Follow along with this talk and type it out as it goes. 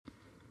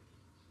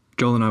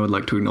Joel and I would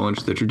like to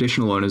acknowledge the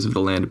traditional owners of the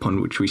land upon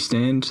which we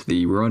stand,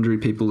 the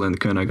Wurundjeri people and the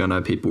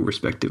Kurnai people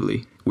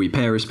respectively. We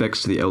pay our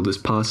respects to the elders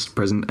past,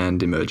 present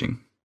and emerging.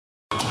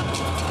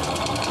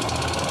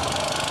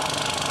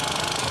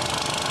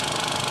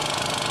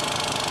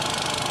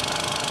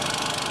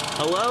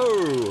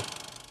 Hello,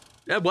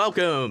 and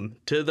welcome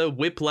to the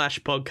Whiplash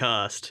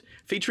podcast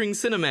featuring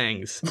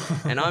Cinemangs,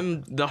 and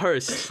I'm the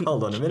host,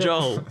 Hold on a minute.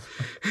 Joel,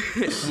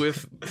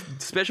 with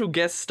special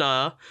guest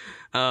star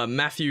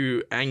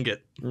Matthew Angett.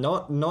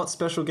 Not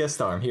special guest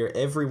star. I'm here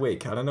every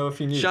week. I don't know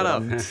if you knew. Shut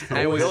up. I'm And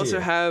we always also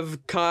here.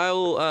 have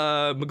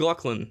Kyle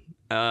McLaughlin,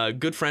 a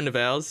good friend of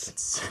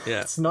ours.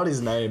 Yeah. It's not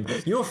his name.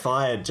 You're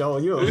fired,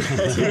 Joel. You are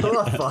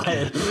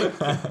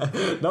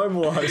fired. No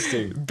more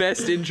hosting.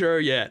 Best intro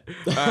yet.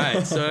 All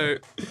right, so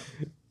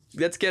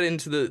let's get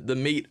into the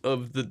meat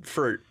of the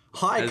fruit.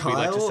 Hi, as we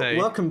like to Kyle. say.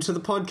 Welcome to the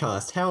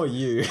podcast. How are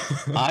you?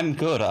 I'm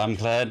good. I'm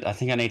glad. I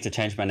think I need to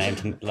change my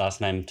last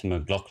name to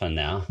McLaughlin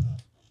now.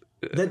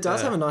 That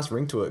does have a nice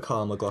ring to it,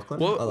 Kyle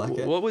McLaughlin. I like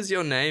it. What was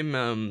your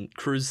name?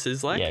 Cruz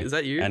Sislak? Yeah, Is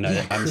that you? I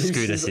know. I'm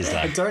Scooter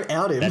Sislak. Don't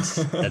out him.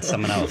 That's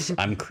someone else.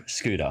 I'm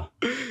Scooter.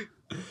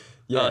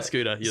 Yeah,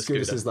 Scooter. You're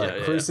Scooter Scooter. Sislak.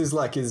 Yeah, Cruz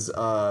Sislak is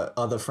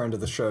other friend of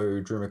the show,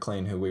 Drew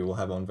McLean, who we will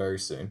have on very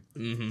soon.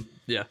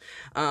 Yeah.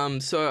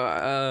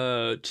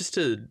 So just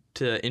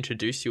to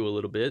introduce you a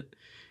little bit,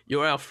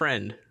 you're our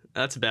friend.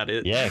 That's about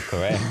it. Yeah,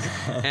 correct.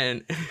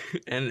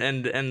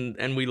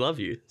 And we love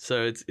you.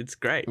 So it's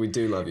great. We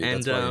do love you.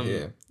 And, That's why you're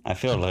here. I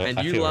feel And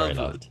you very love-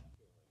 loved.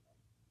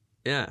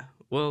 Yeah.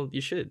 Well, you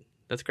should.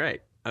 That's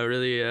great. I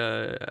really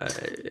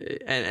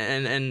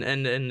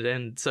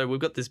and so we've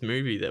got this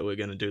movie that we're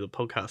going to do the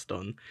podcast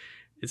on.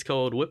 It's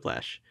called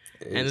Whiplash.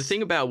 And the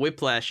thing about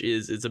Whiplash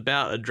is it's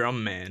about a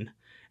drum man,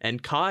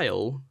 and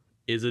Kyle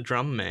is a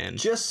drum man.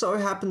 Just so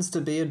happens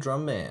to be a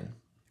drum man.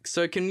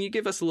 So can you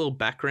give us a little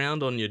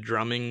background on your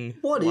drumming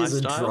What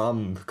is lifestyle? a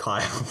drum,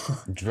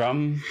 Kyle?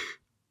 Drum.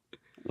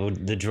 Well,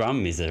 the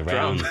drum is a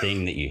round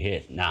thing that you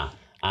hit. Nah.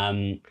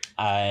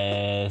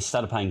 I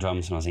started playing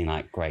drums when I was in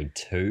like grade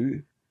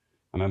 2.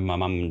 I remember my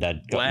mum and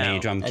dad got me a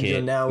drum And kit.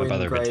 you're now my in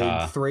brother a grade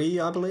guitar. 3,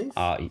 I believe?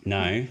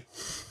 No,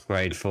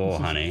 grade 4,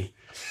 honey.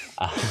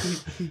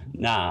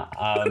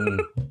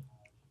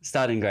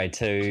 Started in grade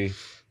 2,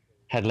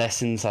 had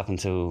lessons up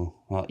until,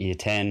 year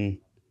 10.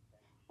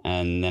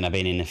 And then I've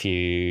been in a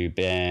few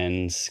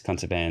bands,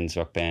 concert bands,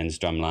 rock bands,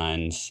 drum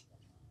lines.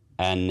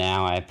 And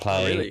now I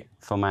play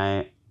for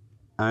my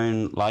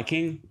own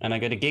liking. And I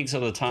go to gigs all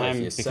the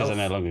time because I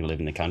no longer live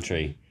in the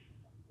country.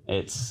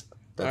 That's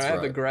I have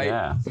a right. great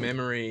Yeah.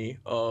 memory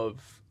of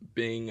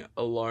being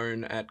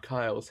alone at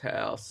Kyle's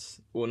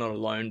house. Well, not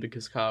alone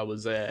because Kyle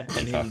was there,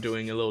 and him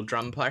doing a little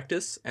drum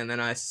practice. And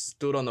then I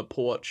stood on the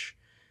porch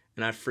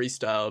and I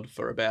freestyled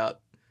for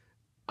about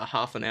a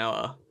half an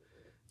hour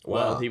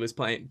while he was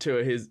playing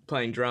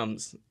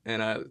drums.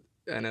 And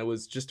it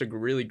was just a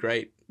really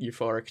great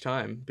euphoric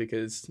time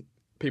because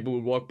people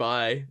would walk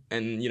by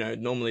and,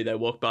 normally they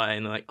walk by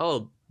and they're like,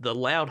 oh, the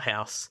Loud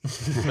House.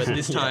 But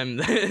this time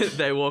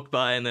they walk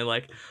by and they're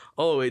like,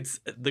 oh, it's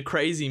the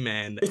crazy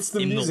man It's the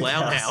in the music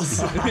Loud house.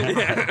 House.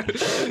 Yeah.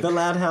 The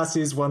loud house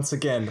is once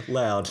again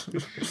loud.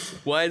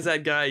 Why is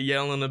that guy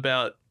yelling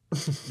about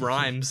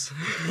rhymes?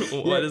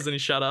 Why doesn't he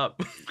shut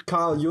up?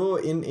 Kyle,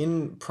 you're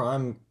in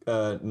prime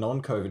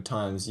non-COVID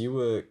times. You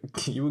were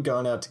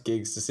going out to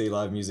gigs to see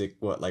live music.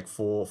 What, like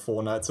four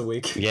nights a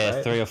week? Yeah,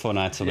 right? 3 or 4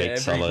 nights a week, every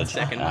solid.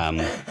 second.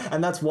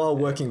 And that's while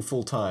working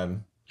full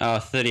time.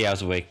 30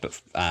 hours a week,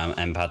 but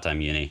and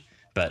part-time uni.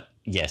 But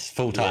yes,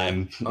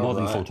 full-time, more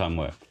than full-time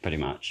work, pretty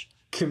much.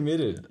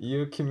 Committed.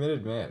 You're a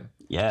committed man.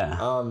 Yeah.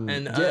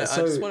 And yeah, I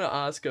just want to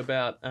ask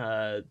about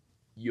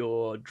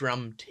your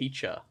drum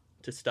teacher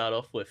to start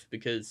off with,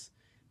 because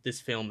this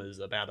film is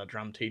about a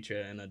drum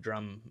teacher and a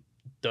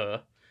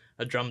drummer.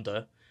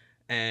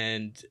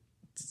 And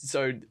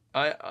so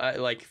I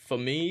like, for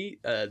me,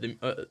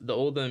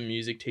 all the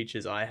music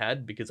teachers I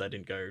had, because I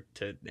didn't go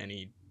to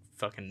any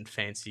fucking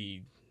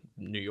fancy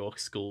New York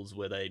schools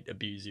where they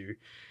abuse you,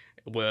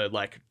 were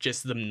like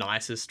just the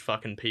nicest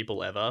fucking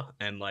people ever,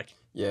 and like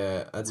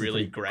that's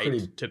really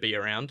great to be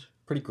around.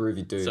 Pretty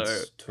groovy dudes.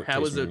 So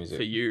how was it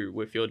for you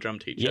with your drum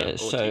teacher? Yeah, or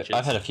so teachers?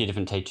 I've had a few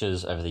different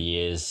teachers over the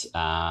years.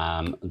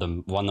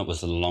 The one that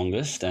was the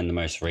longest and the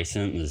most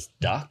recent was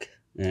Duck.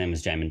 Their name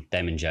was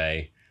Damon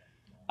J.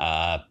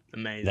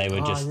 Amazing. They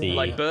were just the...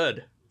 like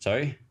Bird,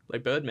 Sorry?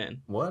 like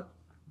Birdman. What?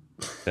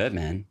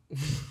 Birdman.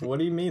 What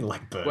do you mean,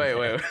 like bird?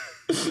 Wait.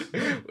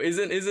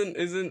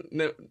 isn't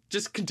no,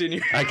 just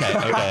continue. Okay.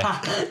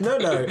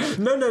 No.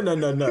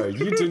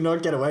 You do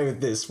not get away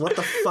with this. What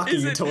the fuck are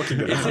you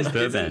talking about? It's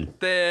Birdman.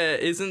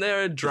 Isn't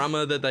there a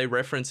drummer that they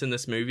reference in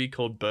this movie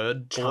called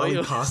Bird Boy? Charlie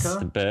The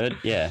Parker? bird,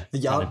 yeah.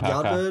 The Charlie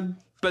Parker. Yardbird?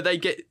 But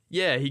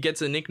he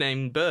gets a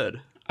nickname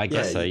Bird. I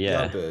guess so,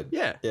 yeah. Yardbird.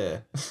 Yeah. Yeah.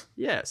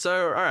 Yeah.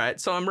 So all right.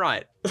 So I'm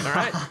right. All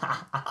right.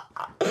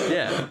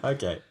 Yeah.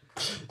 Okay.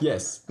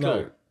 Yes. No.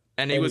 Cool.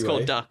 And he was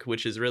called Anyway. Duck,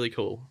 which is really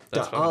cool.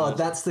 That's Duck. fucking Oh, awesome.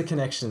 that's the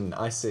connection.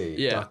 I see.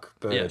 Yeah. Duck,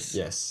 bird. Yes.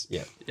 Yes.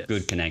 Yeah. Yes.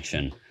 Good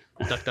connection.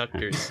 Duck, duck,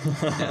 goose.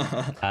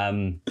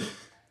 Um,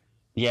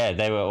 Yeah,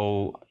 they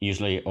were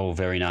usually all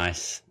very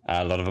nice.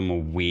 A lot of them were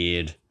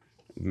weird.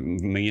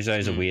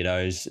 Musos are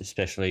weirdos,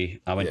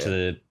 especially. I went to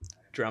the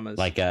Drummers.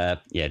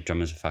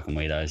 drummers are fucking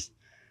weirdos.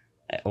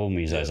 All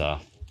musos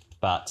are.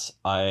 But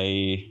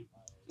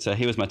so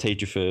he was my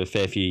teacher for a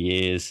fair few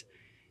years.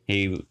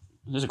 He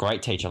was a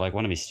great teacher. Like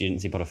one of his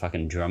students, he bought a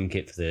fucking drum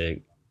kit for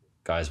the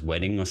guy's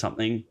wedding or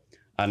something.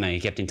 I don't know. He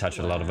kept in touch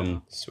with a lot of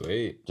them.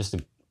 Sweet. Just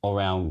an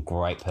all-round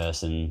great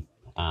person.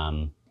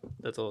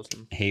 That's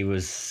awesome. He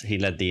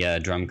led the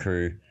drum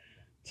crew,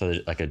 so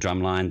like a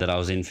drum line that I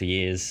was in for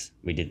years.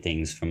 We did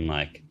things from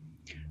like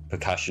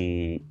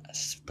percussion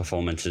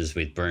performances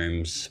with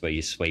brooms where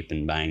you sweep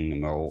and bang,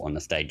 and we're all on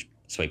the stage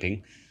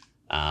sweeping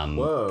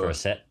for a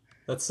set.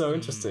 That's so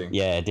interesting.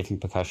 Yeah,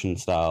 different percussion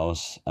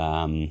styles.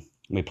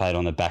 We played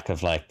on the back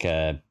of like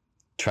a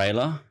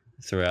trailer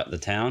throughout the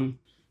town,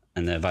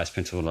 and the vice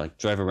principal like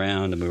drove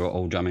around, and we were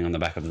all drumming on the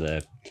back of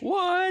the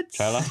What?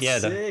 trailer. Yeah,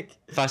 the Sick.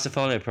 Vice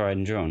Folio Parade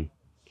in Drawn.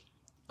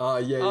 Oh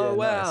yeah. Oh, Yeah,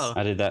 wow. Nice.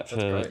 I did that for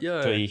great.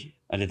 Yo. 3.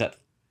 I did that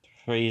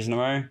 3 years in a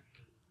row.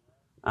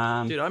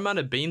 Dude, I might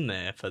have been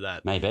there for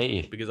that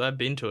Maybe. because I've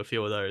been to a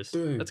few of those.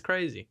 Dude. That's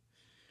crazy.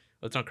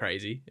 Well, it's not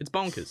crazy. It's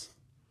bonkers.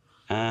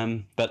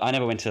 But I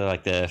never went to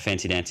like the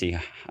fancy dancy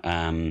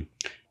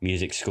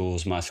music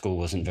schools. My school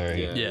wasn't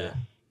very. Yeah. Yeah.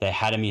 They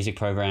had a music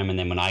program, and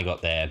then when I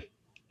got there,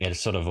 it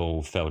sort of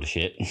all fell to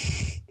shit.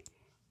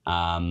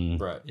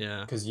 Right.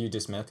 Yeah. Because you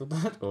dismantled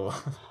that, or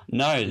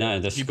No,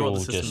 the You brought school the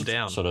system just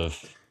down. sort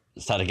of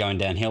started going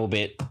downhill a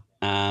bit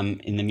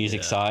in the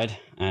music side,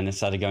 and it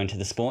started going to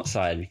the sports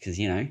side because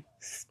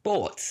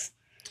sports.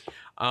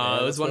 It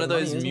was that's one where of the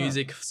money those is, mate.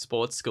 music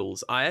sports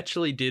schools. I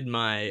actually did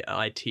my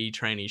IT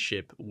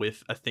traineeship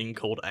with a thing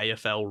called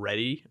AFL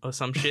Ready or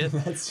some shit.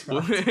 That's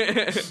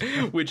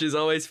right. Which is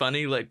always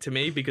funny, like to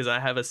me, because I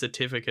have a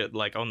certificate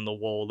like on the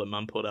wall that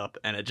Mum put up,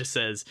 and it just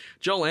says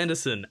Joel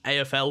Anderson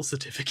AFL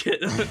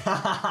certificate,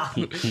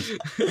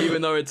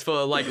 even though it's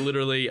for like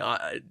literally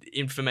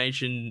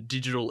information,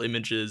 digital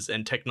images,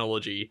 and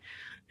technology.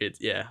 It's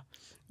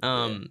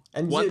And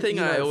one you- thing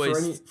you I know,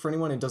 always for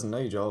anyone who doesn't know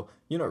you, Joel,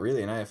 you're not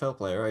really an AFL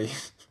player, are you?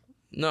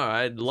 no,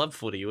 I love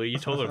footy. What are you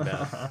talking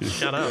about?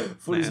 Shut up,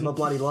 Footy's man. my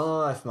bloody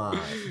life, mate.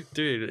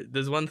 Dude,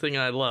 there's one thing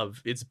I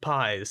love. It's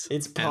pies.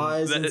 It's And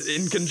pies and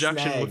in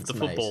conjunction with snags, the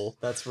mate. football.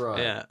 That's right.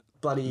 Yeah.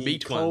 Bloody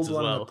Meat cold ones as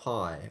one and well. a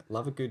pie.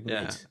 Love a good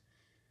Yeah. meat.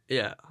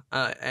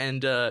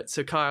 Yeah.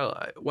 So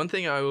Kyle, one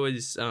thing I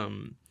always I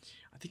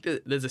think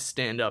that there's a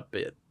stand-up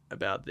bit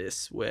about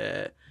this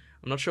where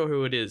I'm not sure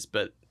who it is,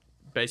 but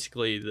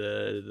basically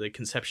the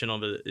conception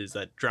of it is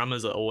that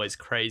drummers are always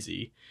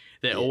crazy.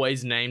 They're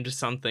always named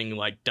something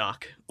like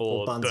duck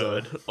or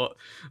Bunzo. bird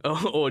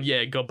or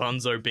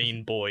Gobunzo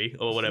bean boy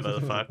or whatever the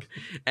fuck.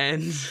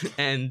 And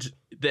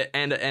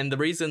the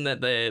reason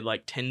that they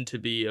like tend to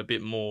be a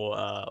bit more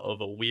of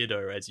a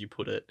weirdo, as you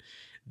put it,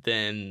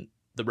 than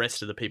the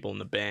rest of the people in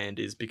the band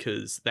is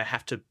because they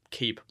have to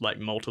keep like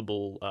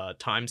multiple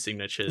time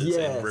signatures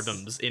Yes. and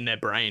rhythms in their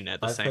brain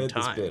at the I've same heard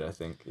time. this bit, I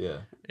think. Yeah.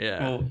 Yeah.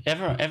 Well,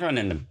 everyone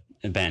in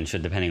the band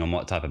should, depending on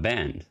what type of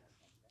band.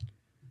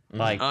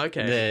 Like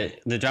Okay.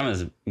 the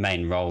drummer's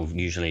main role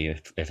usually,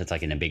 if it's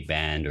like in a big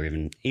band or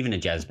even a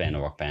jazz band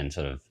or rock band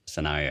sort of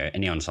scenario,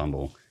 any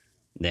ensemble,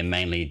 they're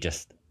mainly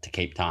just to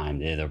keep time.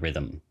 They're the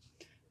rhythm.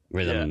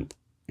 Rhythm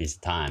is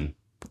time.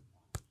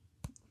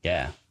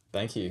 Yeah.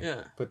 Thank you.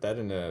 Yeah. Put that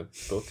in a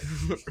book.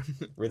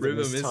 Rhythm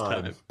is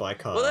time. by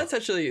Carl. Well, that's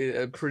actually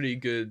a pretty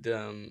good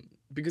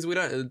because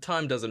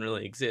time doesn't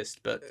really exist,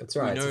 but That's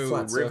right, we it's a know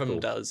flat rhythm circle.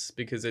 does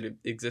because it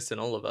exists in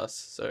all of us.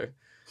 So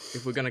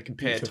if we're going to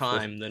compare Beautiful.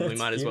 time, then we That's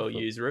might as well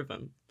beautiful. use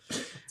rhythm.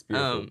 It's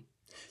beautiful.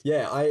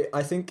 Yeah,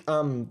 I think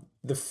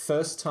the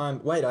first time.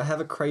 Wait, I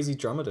have a crazy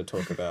drummer to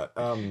talk about.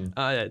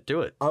 Yeah,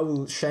 do it. I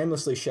will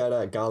shamelessly shout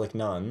out Garlic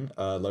Nun,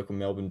 a local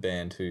Melbourne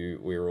band who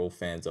we're all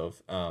fans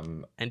of.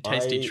 And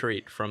Tasty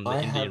Treat from the I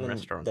Indian haven't-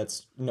 restaurant.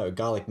 That's no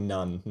Garlic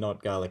Nun,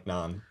 not Garlic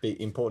Naan. Big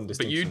important But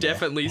distinction. you there.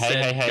 definitely Hey,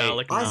 said hey, hey.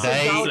 garlic I naan. said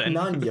They- Garlic Then.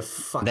 Nun. You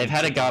fucking. They've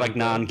had a garlic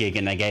naan. naan gig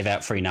and they gave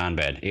out free naan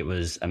bread. It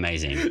was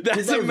amazing. That's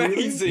Did they really?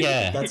 amazing.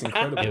 Yeah. That's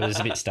incredible. It was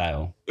a bit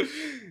stale.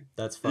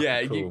 That's fucking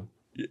Yeah, cool.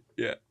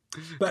 Yeah.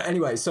 But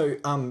anyway, so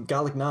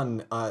Garlic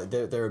Nun,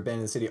 they're a band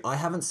in the city. I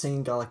haven't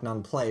seen Garlic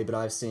Nun play, but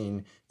I've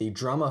seen the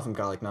drummer from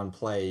Garlic Nun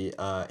play.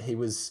 He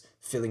was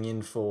filling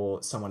in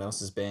for someone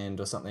else's band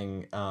or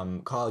something.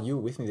 Kyle, you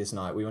were with me this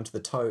night. We went to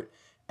the Tote,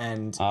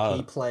 and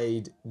he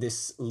played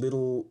this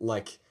little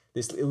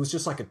It was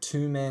just like a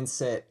 2-man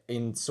set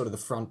in sort of the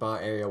front bar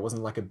area. It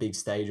wasn't like a big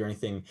stage or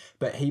anything.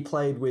 But he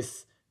played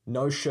with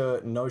no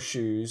shirt, no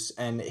shoes,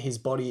 and his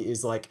body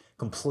is like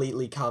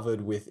completely covered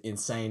with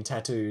insane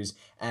tattoos,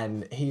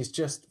 and he's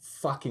just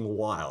fucking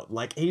wild.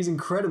 Like, he's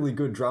incredibly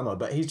good drummer,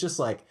 but he's just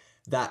like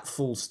that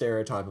full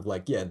stereotype of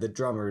like, yeah, the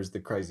drummer is the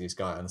craziest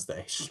guy on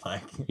stage.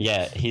 Like,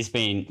 Yeah, he's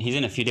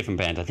in a few different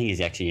bands. I think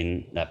he's actually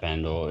in that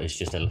band, or it's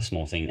just a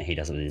small thing that he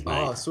does with his mate.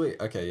 oh, sweet.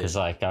 Okay, yeah. Because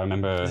like I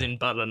remember He's in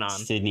butter naan.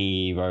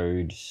 Sydney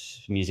Road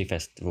Music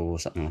Festival or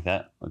something like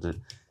that. Or did,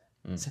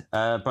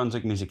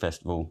 Brunswick Music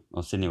Festival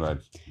or Sydney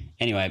Road.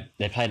 Anyway,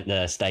 they played at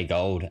the Stay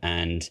Gold,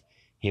 and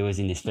he was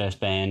in his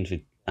first band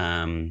with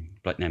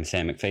bloke named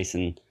Sam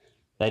McPherson.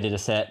 They did a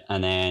set,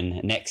 and then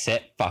next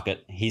set, fuck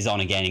it, he's on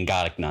again in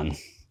Garlic Nun.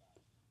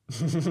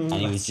 And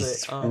he was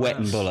just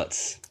sweating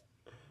bullets.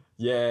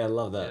 Yeah, I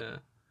love that.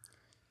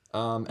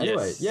 Yeah.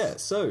 Anyway,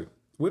 Yes. so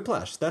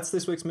Whiplash, that's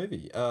this week's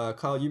movie.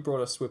 Kyle, you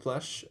brought us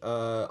Whiplash.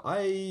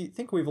 I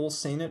think we've all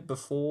seen it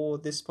before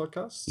this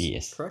podcast.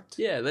 Yes. Correct?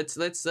 Yeah,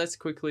 let's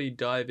quickly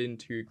dive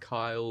into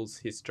Kyle's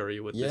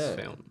history with this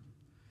film.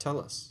 Tell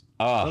us.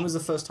 Oh, When was the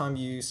first time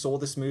you saw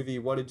this movie?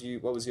 What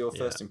was your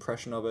first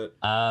impression of it?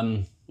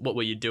 What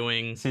were you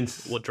doing?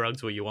 What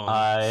drugs were you on?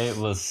 I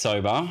was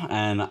sober,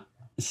 and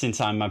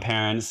since I'm my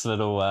parents'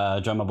 little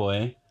drummer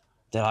boy,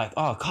 they're like,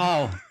 "Oh,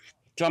 Kyle,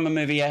 drummer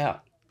movie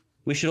out.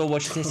 We should all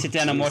watch this. Sit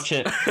down and watch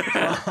it."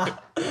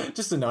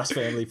 Just a nice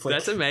family flick.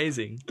 That's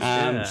amazing.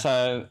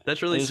 So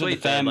that's really it was with sweet.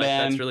 the fan Like,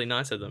 band. that's really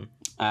nice of them.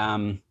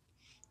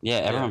 Yeah,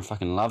 everyone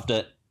fucking loved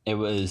it. It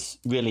was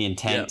really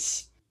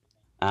intense.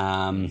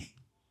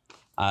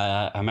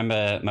 I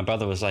remember my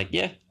brother was like,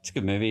 "Yeah, it's a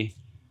good movie,"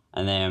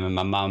 and then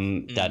my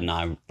mum, dad, and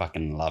I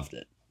fucking loved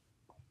it.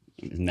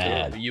 It was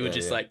mad. You were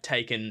just like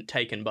taken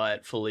by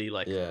it fully,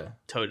 like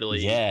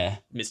totally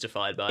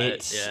mystified by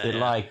it. It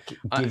like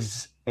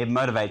gives it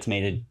motivates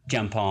me to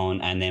jump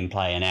on and then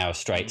play an hour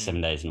straight 7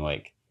 days in a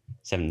week.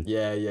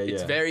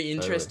 It's very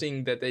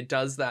interesting that it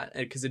does that,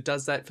 because it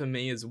does that for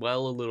me as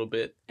well a little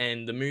bit.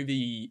 And the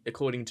movie,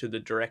 according to the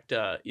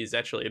director, is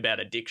actually about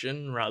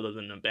addiction rather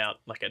than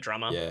about like a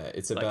drummer. Yeah,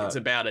 it's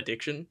about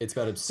addiction. It's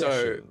about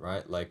obsession,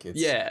 right? Like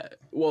it's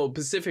Well,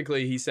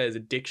 specifically, he says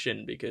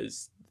addiction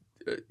because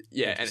and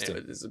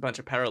there's a bunch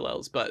of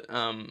parallels, but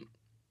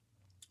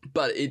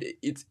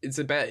it's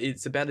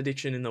about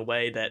addiction in the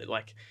way that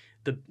like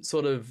the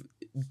sort of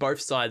both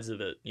sides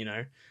of it, you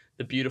know.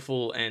 The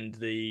beautiful and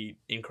the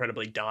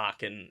incredibly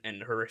dark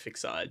and horrific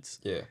sides.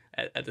 Yeah.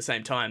 At the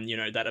same time, you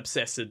know, that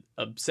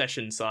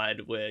obsession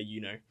side where,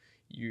 you know,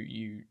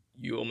 you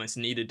almost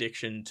need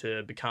addiction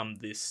to become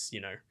this,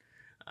 you know,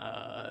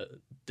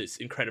 this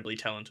incredibly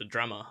talented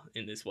drummer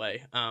in this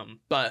way.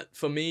 But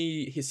for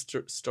me,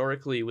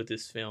 historically with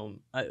this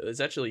film, it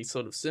was actually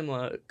sort of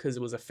similar because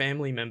it was a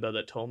family member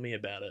that told me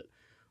about it,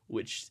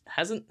 which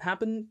hasn't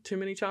happened too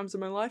many times in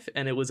my life,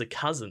 and it was a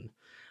cousin.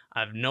 I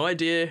have no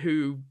idea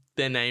who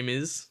their name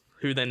is.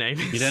 You don't know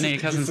your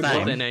cousin's name?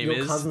 What their name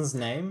your is. cousin's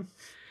name?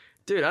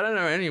 Dude, I don't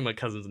know any of my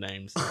cousins'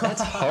 names.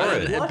 That's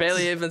horrid. I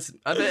barely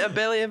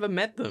ever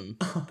met them.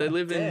 They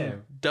live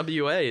in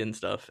WA and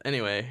stuff.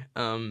 Anyway,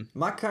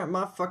 my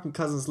fucking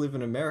cousins live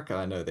in America.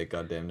 I know their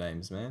goddamn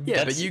names, man.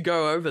 Yeah, but you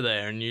go over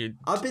there and you.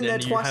 I've been there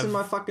twice in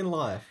my fucking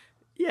life.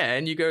 Yeah,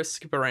 and you go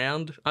skip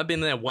around. I've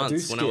been there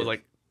once when I was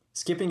like.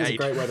 Skipping is a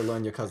great way to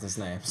learn your cousins'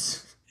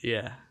 names.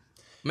 Yeah.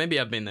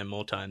 Maybe I've been there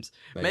more times.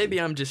 Maybe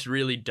I'm just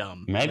really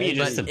dumb. Maybe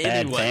you're just a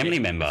bad family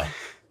member.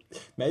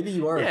 Maybe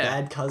you are a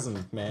bad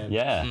cousin, man.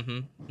 Yeah.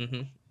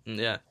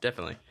 Yeah,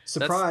 definitely.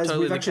 Surprise,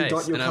 totally we've actually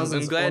got your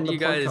cousins on the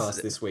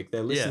podcast this week.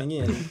 They're listening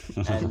in,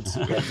 and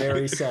they're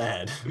very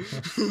sad.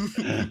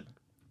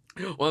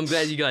 Well, I'm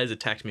glad you guys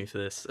attacked me for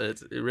this. I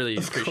really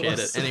appreciate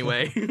it.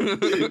 Anyway.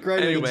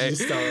 Great anyway, to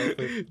start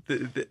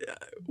with.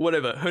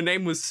 Whatever. Her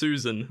name was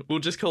Susan. We'll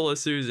just call her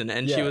Susan.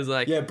 And she was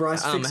like... Yeah,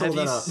 Bryce, fix all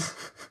that up.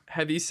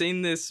 Have you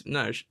seen this?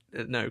 No,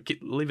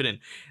 leave it in.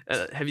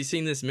 Have you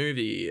seen this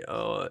movie?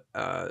 Or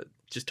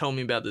just told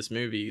me about this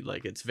movie.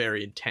 Like, it's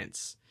very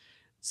intense.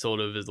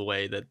 Sort of is the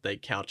way that they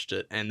couched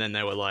it. And then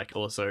they were like,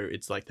 also,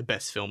 it's like the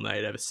best film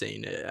they'd ever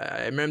seen.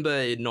 I remember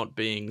it not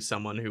being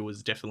someone who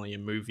was definitely a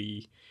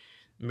movie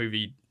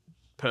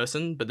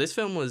person, but this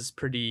film was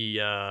pretty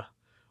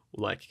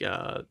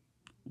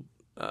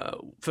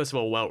first of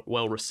all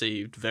well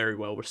received, very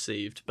well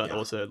received, but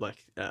also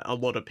like a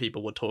lot of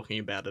people were talking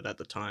about it at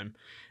the time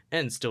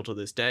and still to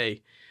this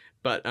day.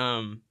 But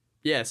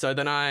so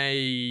then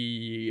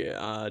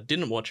I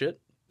didn't watch it,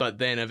 but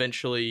then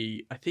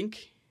eventually I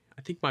think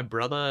my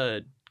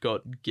brother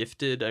got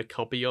gifted a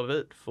copy of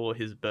it for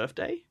his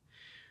birthday,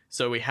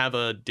 so we have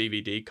a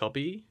DVD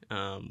copy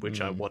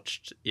which I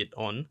watched it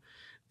on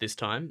this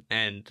time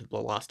and the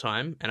last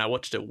time, and I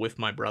watched it with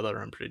my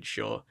brother, I'm pretty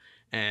sure,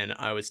 and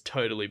I was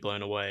totally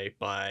blown away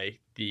by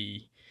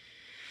the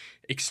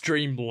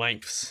extreme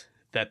lengths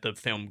that the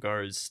film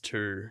goes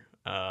to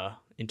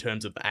in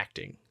terms of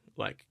acting.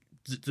 Like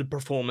the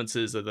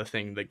performances are the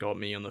thing that got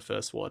me on the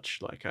first watch.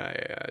 Like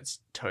I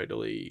was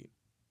totally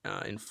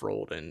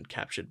enthralled and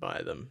captured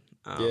by them.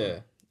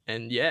 So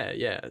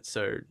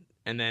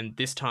and then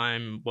this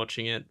time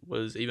watching it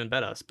was even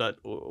better. But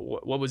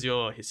what was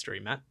your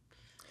history, Matt?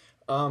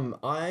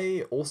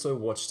 I also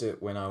watched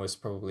it when I was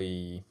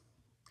probably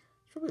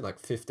like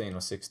 15 or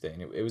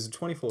 16. It was a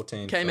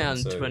 2014 Came film, out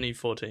in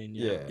 2014,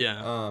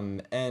 yeah.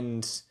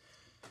 And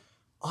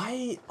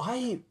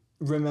I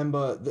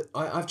remember that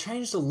I've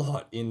changed a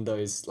lot in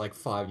those like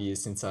 5 years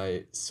since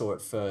I saw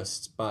it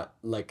first, but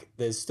like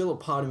there's still a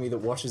part of me that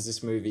watches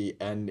this movie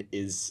and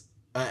is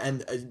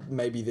and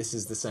maybe this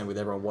is the same with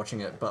everyone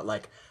watching it, but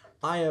like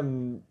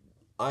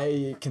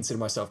I consider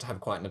myself to have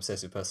quite an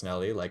obsessive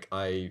personality. Like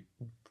I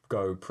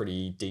go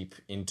pretty deep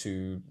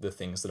into the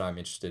things that I'm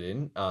interested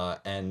in.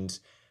 And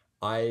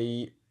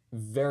I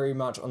very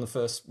much, on the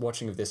first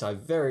watching of this, I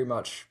very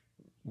much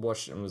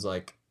watched it and was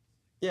like,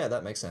 yeah,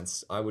 that makes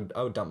sense. I would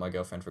dump my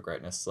girlfriend for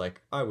greatness.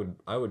 Like I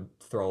would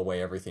throw away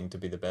everything to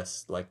be the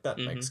best. Like that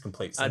makes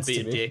complete sense. I'd be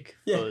to a me. dick.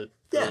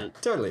 Yeah,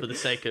 totally. For the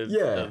sake of,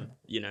 Yeah.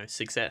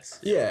 success.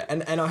 Yeah,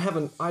 and I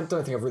don't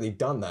think I've really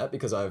done that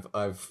because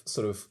I've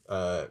sort of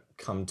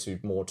come to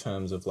more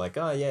terms of like,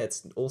 oh yeah,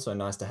 it's also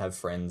nice to have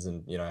friends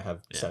and, have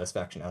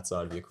satisfaction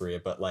outside of your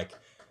career. But like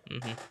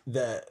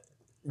the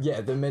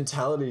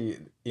mentality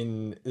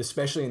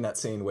especially in that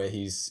scene where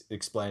he's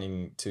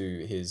explaining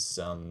to his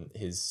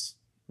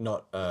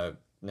not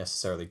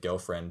necessarily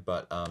girlfriend,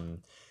 but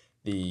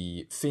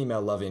the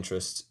female love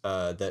interest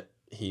that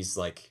he's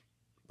like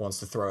wants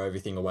to throw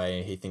everything away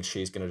and he thinks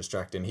she's going to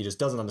distract him. He just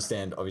doesn't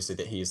understand, obviously,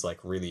 that he's like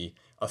really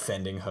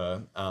offending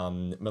her.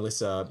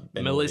 Melissa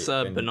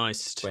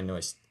Benoist.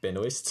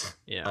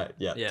 Yeah.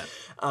 Yeah.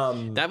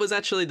 That was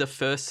actually the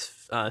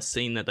first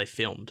scene that they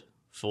filmed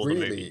for the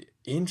movie. Really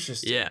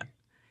interesting. Yeah.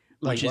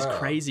 Which is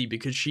crazy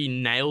because she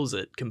nails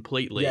it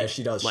completely. Yeah,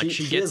 she does. Like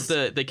she gets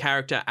has... the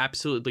character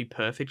absolutely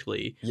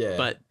perfectly. Yeah.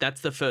 But that's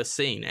the first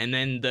scene. And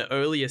then the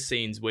earlier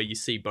scenes where you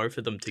see both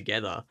of them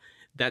together,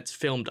 that's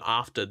filmed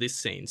after this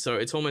scene. So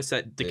it's almost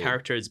that the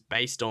character is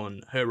based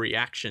on her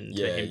reaction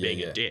to him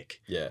being a dick.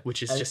 Yeah.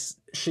 Which is and just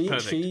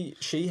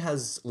perfect. She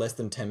has less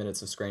than 10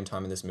 minutes of screen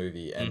time in this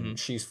movie and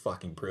she's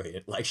fucking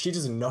brilliant. Like she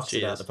just knocks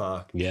it out the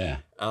park. Yeah.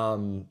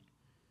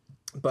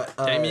 But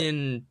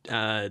Damien,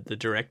 the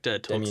director,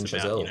 talks Damien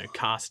about Chazelle.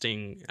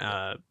 Casting.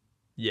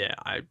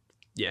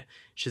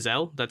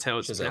 Chazelle. That's how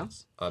it's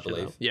pronounced. I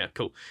believe. Chazelle. Yeah,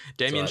 cool.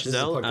 Damien This is a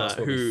podcast Chazelle,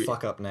 where we who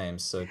fuck up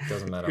names, so it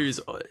doesn't matter. who's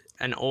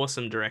an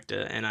awesome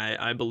director, and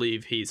I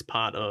believe he's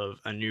part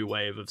of a new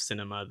wave of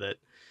cinema that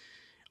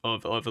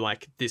of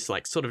like this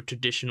like sort of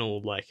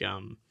traditional like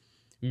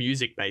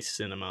music based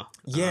cinema.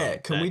 Yeah,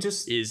 can we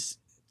just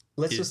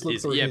let's just look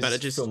through his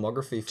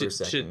filmography for a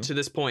second. To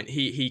this point,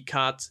 he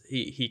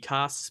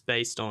casts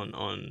based on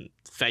the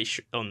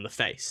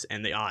face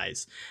and the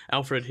eyes.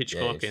 Alfred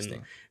Hitchcock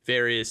and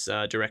various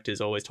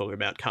directors always talk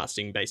about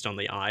casting based on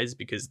the eyes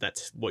because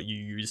that's what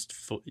you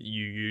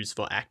use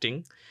for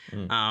acting.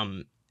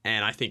 And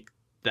I think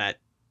that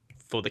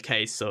for the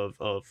case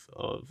of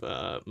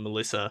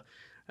Melissa,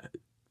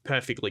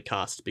 perfectly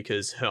cast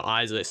because her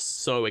eyes are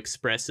so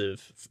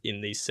expressive in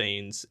these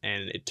scenes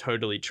and it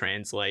totally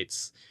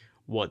translates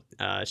what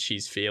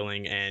she's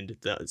feeling and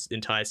the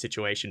entire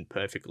situation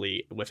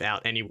perfectly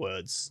without any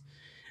words,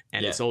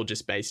 and it's all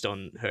just based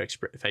on her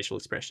facial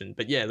expression.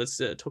 But yeah, let's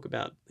talk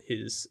about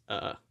his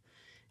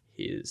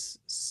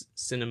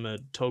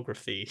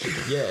cinematography.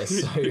 Yeah,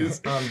 so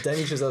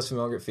Damien Chazelle's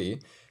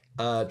filmography.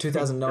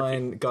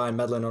 2009, Guy and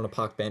Madeline on a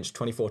Park Bench.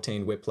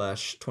 2014,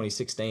 Whiplash.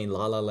 2016,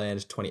 La La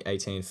Land.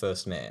 2018,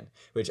 First Man.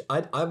 Which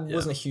I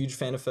wasn't a huge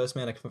fan of First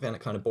Man. I found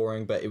it kind of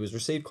boring, but it was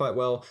received quite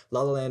well.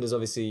 La La Land is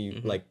obviously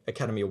like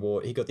Academy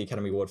Award. He got the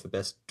Academy Award for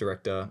Best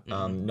Director.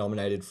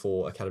 Nominated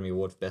for Academy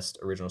Award for Best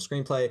Original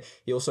Screenplay.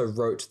 He also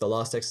wrote The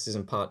Last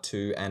Exorcism Part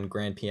 2 and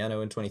Grand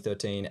Piano in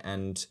 2013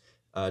 and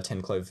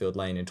 10 Cloverfield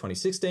Lane in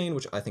 2016,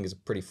 which I think is a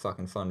pretty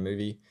fucking fun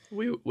movie.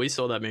 We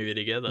saw that movie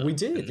together. We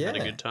did, Had a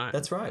good time.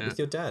 That's right, with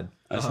your dad.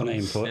 I just want to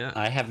input.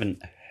 I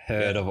haven't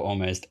heard of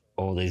almost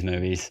all these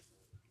movies.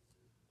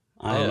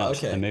 I'm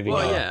not a movie guy.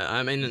 Well, yeah,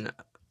 I mean,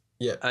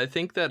 yeah, I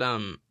think that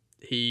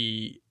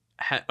he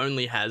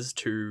only has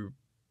two,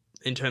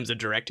 in terms of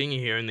directing,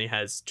 he only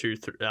has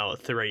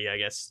three, I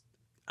guess,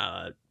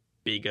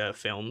 bigger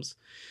films.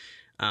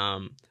 La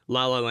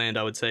La Land,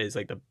 I would say, is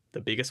like the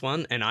biggest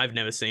one, and I've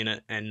never seen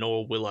it, and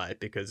nor will I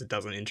because it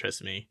doesn't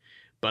interest me.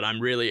 But I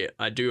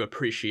do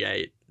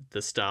appreciate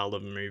the style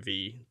of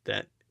movie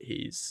that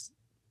he's,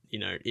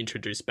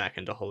 introduced back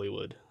into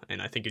Hollywood,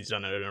 and I think he's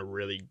done it in a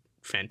really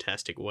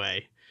fantastic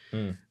way.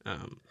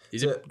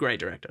 He's a great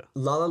director.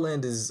 La La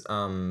Land is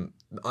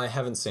I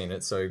haven't seen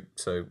it, so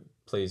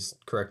please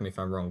correct me if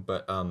I'm wrong,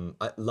 but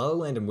La La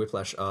Land and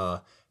Whiplash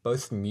are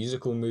both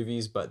musical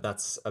movies, but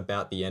that's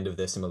about the end of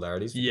their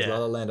similarities. Because La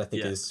La Land, I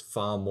think, is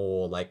far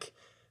more like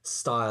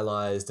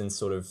stylized and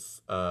sort of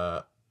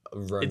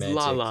romantic. It's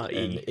la-la-y.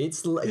 And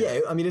it's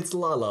I mean it's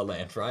La La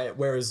Land, right?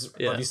 Whereas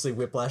obviously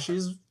Whiplash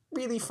is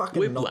really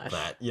fucking not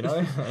that,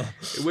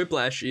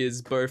 Whiplash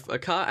is both a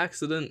car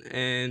accident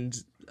and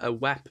a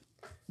WAP.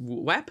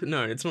 WAP?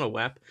 No, it's not a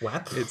WAP.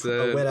 WAP? It's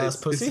a wet ass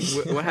pussy.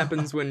 It's what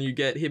happens when you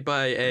get hit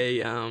by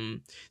a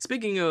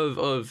speaking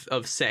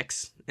of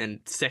sex and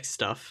sex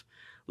stuff.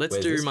 Let's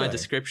do my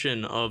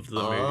description of the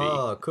movie.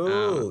 Oh,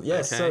 cool.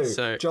 Yes, okay,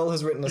 so Joel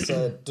has written us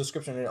a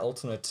description in an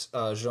alternate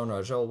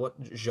genre. Joel,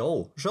 what's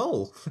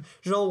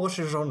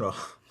your genre?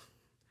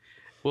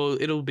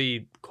 Well, it'll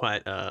be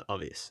quite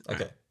obvious.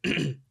 Okay.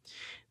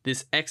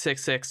 This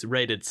XXX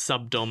rated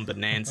subdom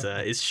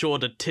bonanza is sure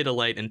to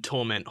titillate and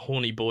torment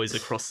horny boys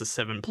across the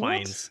seven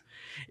planes.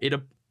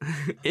 In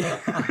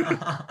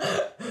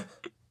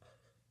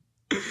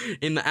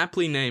the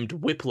aptly named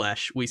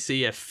Whiplash, we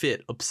see a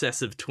fit,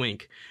 obsessive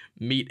twink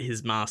meet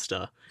his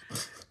master.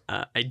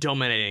 a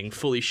dominating,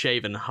 fully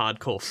shaven,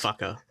 hardcore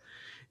fucker.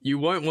 You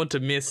won't want to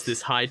miss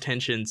this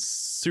high-tension,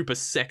 super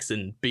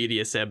sexin'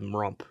 BDSM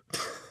romp.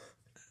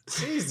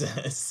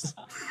 Jesus.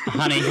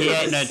 Honey, he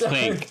ain't no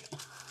twink.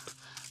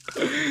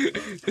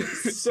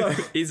 So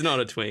He's not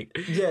a twink.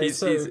 yeah,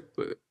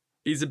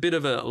 He's a bit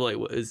of a, like,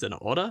 what, is it an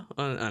otter?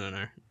 I don't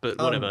know, but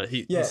whatever.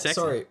 He's sexy.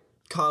 sorry,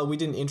 Kyle, we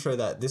didn't intro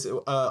that. This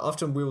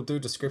often we will do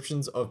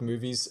descriptions of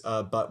movies,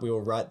 but we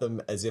will write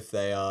them as if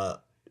they are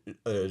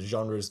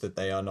genres that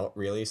they are not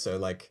really. So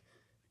like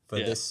for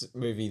this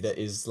movie that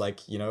is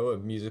like, you know, a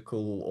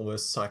musical,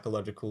 almost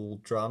psychological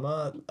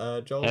drama,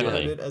 Joel wrote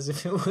Heavily. it as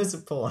if it was a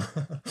porn.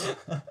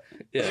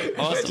 Yeah, Which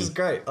awesome. is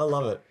great. I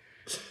love it.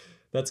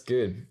 That's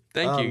good.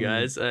 Thank you,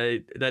 guys.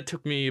 That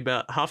took me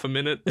about half a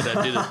minute, and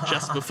I did it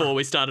just before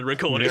we started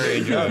recording. Very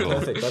Oh, enjoyable.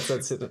 perfect.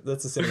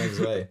 That's the cinema's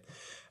way.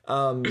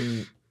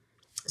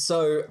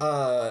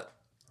 So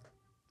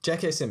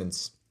J.K.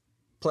 Simmons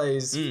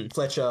plays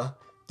Fletcher.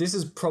 This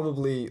is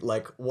probably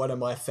like one of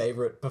my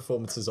favorite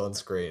performances on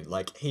screen.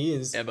 Like he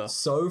is Ever.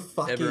 so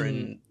fucking Ever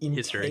in intense,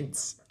 history.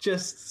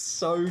 just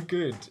so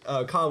good.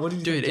 Kyle, what do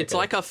you think? Dude, it's JK?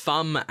 like a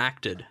thumb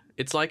acted.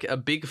 It's like a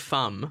big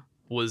thumb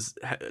was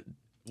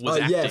Oh,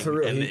 acting, yeah, for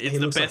real. and He it's the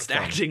looks like best Thumb.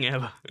 acting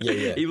ever. Yeah,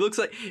 yeah. He looks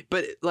like,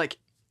 but like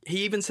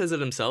he even says it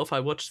himself. I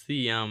watched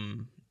the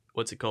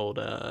what's it called,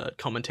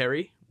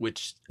 commentary,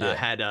 which Yeah.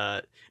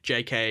 had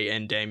J.K.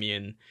 and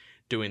Damien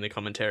doing the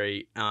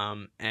commentary,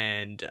 and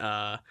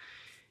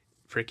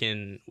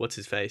freaking what's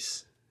his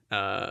face,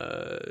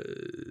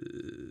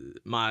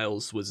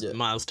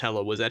 Miles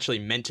Teller was actually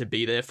meant to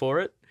be there for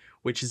it,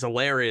 which is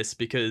hilarious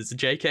because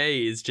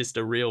JK is just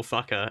a real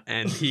fucker,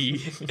 and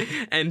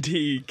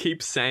he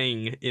keeps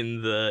saying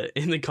in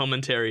the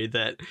commentary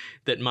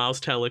that Miles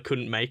Teller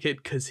couldn't make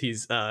it because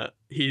he's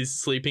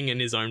sleeping in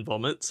his own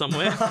vomit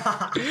somewhere,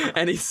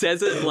 and he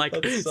says it like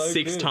That's so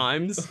 6 good.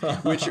 times,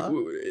 which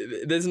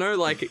there's no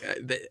like,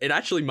 it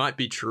actually might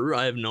be true.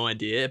 I have no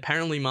idea.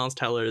 Apparently Miles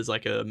Teller is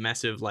like a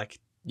massive, like,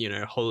 you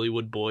know,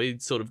 Hollywood boy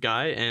sort of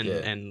guy,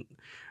 and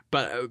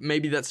but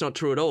maybe that's not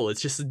true at all.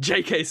 It's just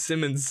J.K.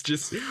 Simmons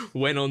just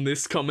went on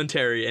this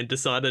commentary and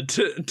decided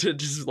to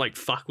just like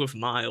fuck with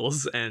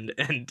Miles and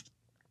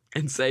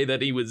say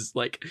that he was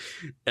like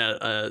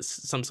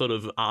some sort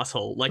of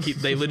asshole. Like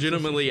they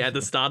legitimately at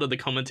the start of the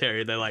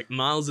commentary, they're like,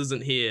 Miles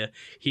isn't here,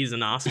 he's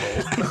an asshole.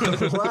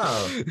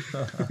 Wow.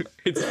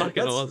 It's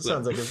fucking That awesome.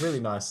 sounds like a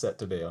really nice set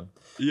to be on.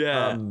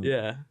 Yeah,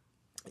 yeah,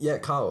 Yeah,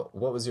 Kyle,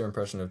 what was your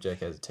impression of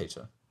JK as a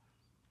teacher?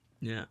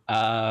 yeah.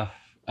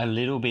 A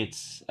little bit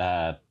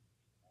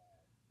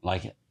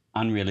like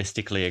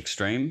unrealistically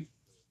extreme,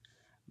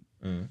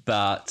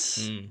 but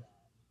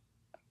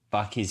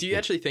fuck his. Do you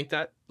actually think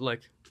that?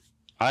 Like,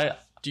 I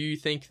do you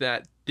think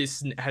that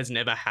this has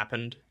never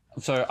happened?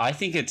 So I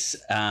think it's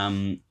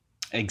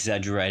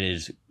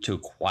exaggerated to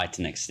quite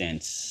an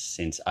extent,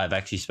 since I've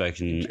actually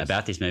spoken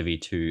about this movie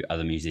to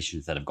other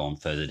musicians that have gone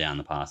further down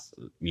the path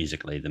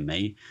musically than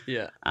me.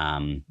 Yeah.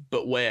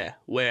 But where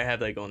have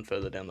they gone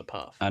further down the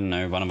path? I don't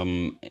know, one of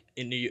them,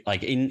 In New York.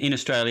 like in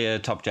Australia,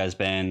 top jazz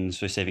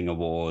bands, receiving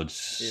awards,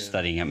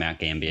 studying at Mount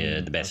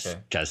Gambier, the best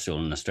jazz school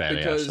in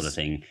Australia, sort of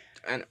thing.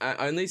 And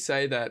I only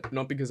say that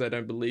not because I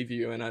don't believe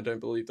you and I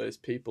don't believe those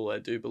people, I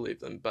do believe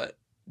them, but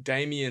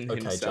Damien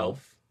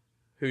himself,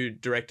 who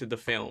directed the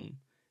film,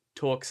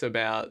 talks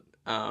about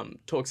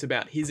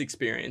his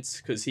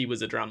experience, because he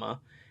was a drummer,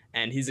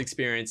 and his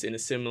experience in a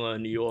similar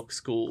New York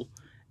school,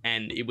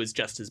 and it was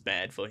just as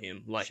bad for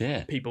him. Like,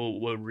 people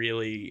were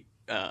really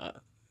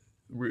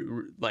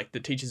like the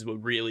teachers were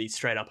really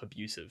straight up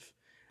abusive,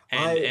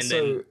 and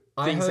then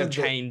things have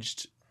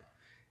changed.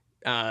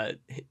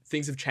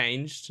 Things have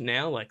changed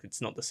now. Like,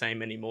 it's not the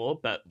same anymore.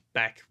 But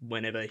back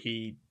whenever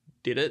he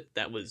did it,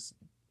 that was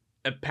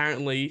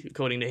apparently,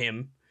 according to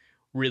him,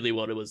 really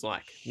what it was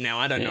like. Now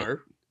I don't know,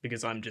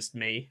 because I'm just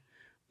me,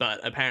 but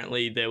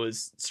apparently there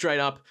was straight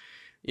up,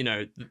 you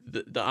know,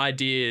 the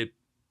idea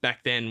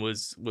back then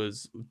was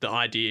the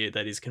idea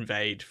that is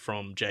conveyed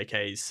from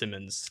J.K.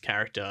 Simmons'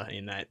 character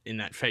in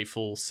that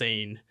fateful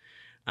scene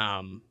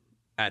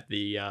at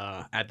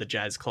the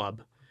jazz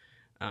club.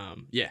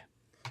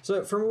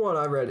 So from what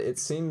I read, it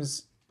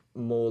seems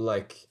more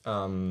like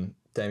Damien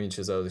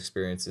Chazelle's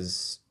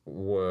experiences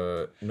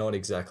were not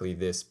exactly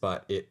this,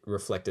 but it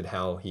reflected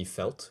how he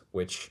felt,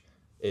 which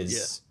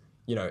is,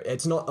 you know,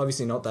 it's not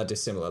obviously not that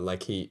dissimilar.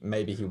 Like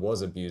maybe he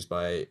was abused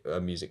by a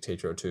music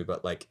teacher or two,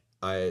 but like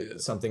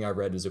something I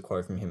read as a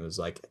quote from him was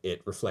like,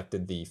 it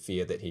reflected the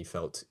fear that he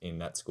felt in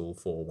that school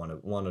for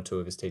one or two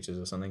of his teachers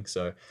or something.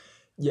 So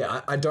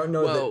yeah, I don't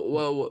know.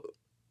 Well,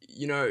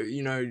 you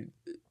know,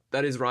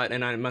 that is right.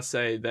 And I must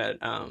say that,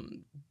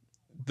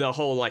 the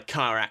whole like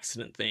car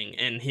accident thing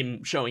and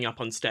him showing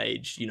up on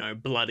stage, you know,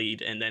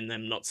 bloodied, and then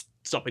them not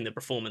stopping the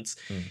performance.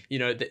 You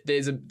know,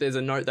 there's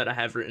a note that I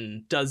have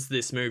written: does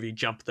this movie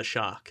jump the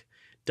shark?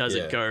 Does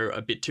it go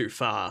a bit too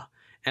far?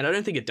 And I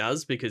don't think it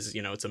does, because,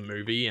 you know, it's a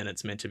movie and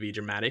it's meant to be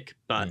dramatic.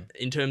 But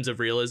in terms of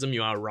realism,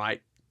 you are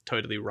right,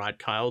 totally right,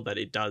 Kyle, that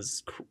it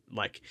does,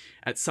 like,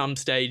 at some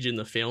stage in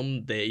the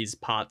film, there is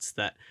parts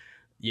that,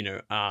 you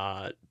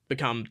know,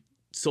 become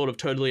sort of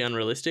totally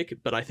unrealistic,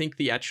 but I think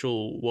the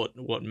actual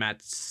what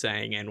Matt's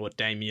saying and what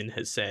Damien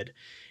has said,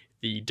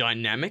 the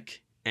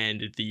dynamic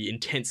and the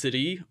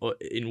intensity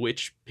in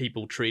which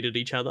people treated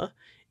each other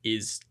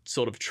is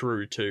sort of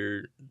true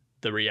to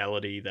the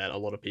reality that a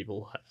lot of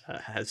people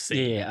have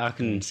seen. Yeah, I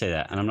can see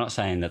that. And I'm not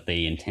saying that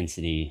the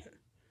intensity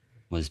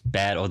was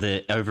bad or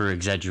the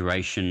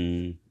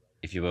over-exaggeration,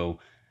 if you will,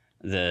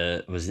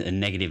 was a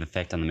negative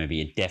effect on the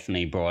movie. It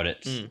definitely brought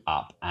it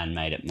up and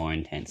made it more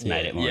intense,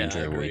 made it more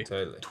enjoyable. It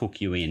Totally. took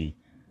you in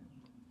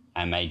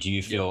and made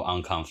you feel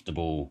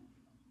uncomfortable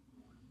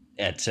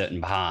at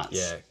certain parts.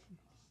 Yeah.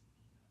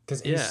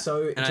 Because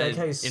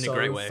JK is in a so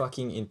great way.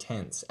 fucking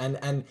intense.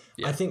 And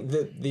I think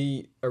that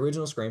the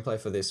original screenplay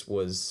for this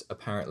was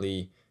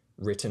apparently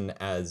written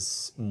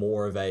as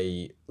more of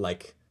a,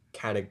 like,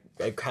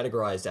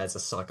 categorized as a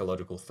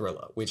psychological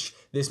thriller, which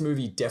this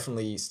movie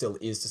definitely still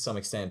is to some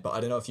extent, but I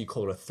don't know if you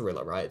call it a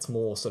thriller, right? It's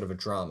more sort of a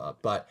drama.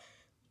 But,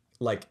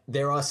 like,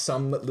 there are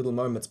some little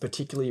moments,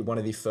 particularly one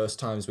of the first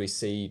times we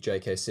see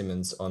J.K.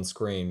 Simmons on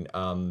screen,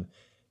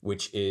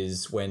 which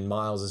is when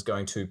Miles is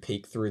going to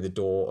peek through the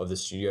door of the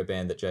studio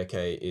band that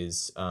JK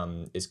is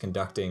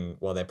conducting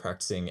while they're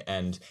practicing,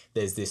 and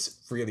there's this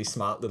really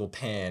smart little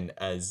pan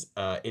as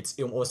it's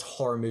almost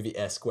horror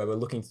movie-esque, where we're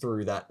looking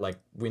through that, like,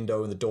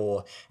 window in the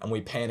door, and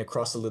we pan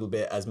across a little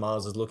bit as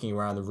Miles is looking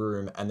around the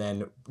room, and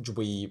then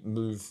we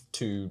move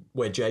to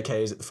where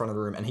JK is at the front of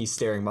the room, and he's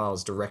staring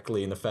Miles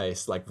directly in the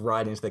face, like,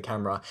 right into the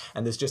camera,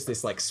 and there's just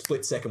this, like,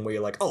 split second where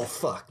you're like, oh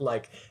fuck,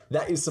 like,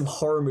 that is some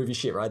horror movie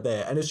shit right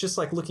there. And it's just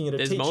like looking at a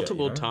teacher,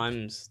 multiple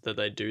times that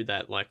they do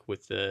that, like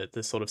with the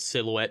sort of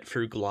silhouette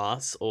through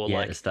glass, or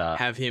like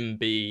have him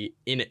be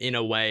in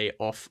a way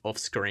off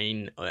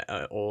screen,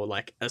 or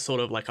like a sort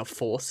of like a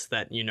force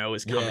that you know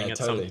is coming at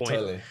some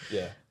point.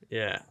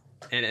 Yeah.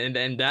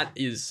 And that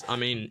is, I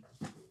mean,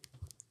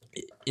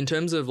 in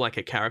terms of like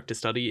a character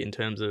study, in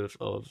terms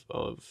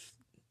of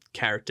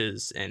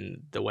characters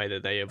and the way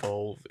that they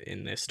evolve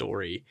in their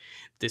story,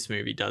 this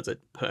movie does it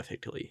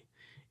perfectly.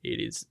 It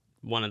is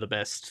one of the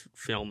best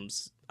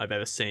films I've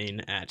ever seen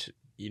at,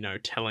 you know,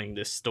 telling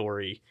this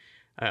story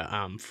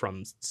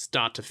from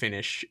start to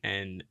finish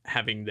and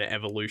having the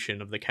evolution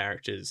of the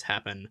characters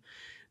happen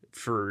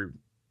through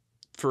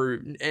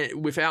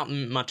without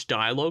much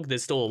dialogue.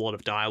 There's still a lot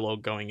of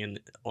dialogue going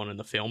on in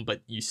the film,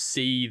 but you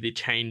see the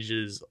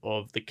changes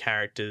of the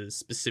characters,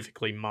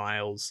 specifically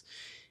Miles,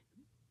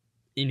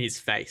 in his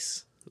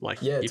face. Like,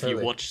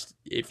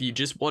 if you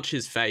just watch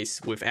his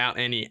face without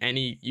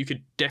any, you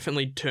could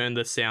definitely turn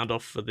the sound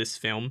off for this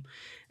film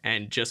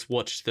and just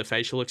watch the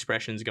facial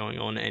expressions going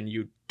on, and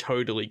you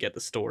totally get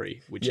the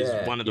story, which is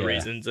one of the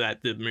reasons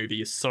that the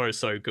movie is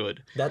so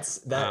good.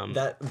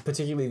 That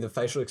particularly the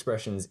facial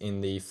expressions in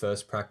the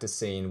first practice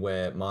scene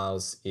where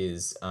Miles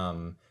is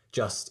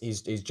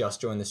he's just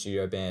joined the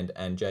studio band,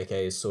 and JK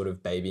is sort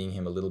of babying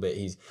him a little bit.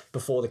 He's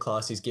before the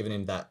class, he's given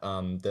him that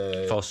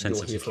the false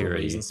sense of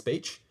security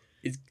speech.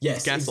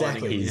 Yes,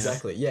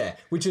 exactly. Yeah,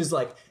 which is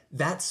like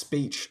that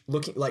speech,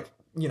 looking like,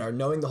 you know,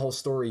 knowing the whole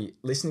story,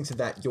 listening to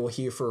that "you're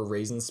here for a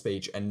reason"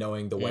 speech, and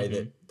knowing the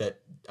way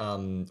that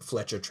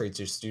Fletcher treats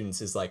his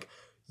students is like,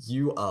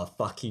 you are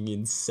fucking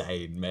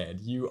insane, man.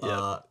 You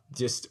are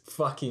just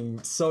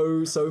fucking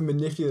so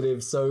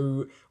manipulative,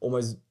 so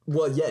almost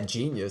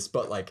genius,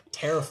 but like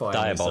terrifying,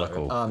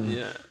 diabolical,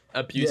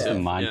 abusive,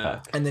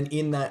 mindfuck. And then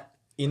in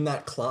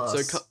that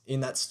class, in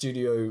that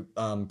studio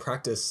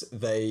practice,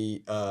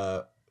 they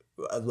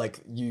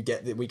we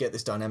get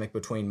this dynamic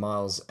between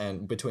Miles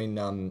and between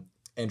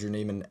Andrew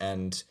Neiman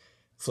and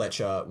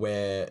Fletcher,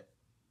 where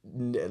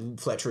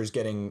Fletcher is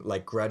getting,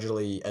 like,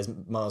 gradually, as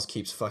Miles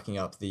keeps fucking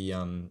up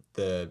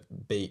the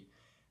beat,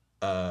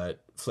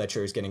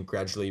 Fletcher is getting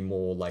gradually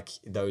more, like,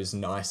 those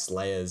nice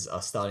layers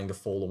are starting to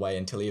fall away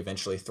until he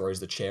eventually throws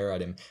the chair at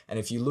him. And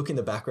if you look in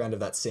the background of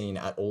that scene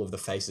at all of the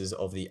faces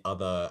of the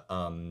other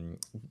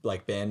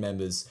like band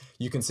members,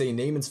 you can see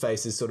Neiman's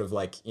face is sort of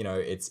like, you know,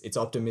 it's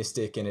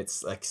optimistic, and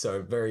it's like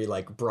so very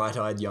like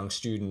bright-eyed young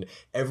student.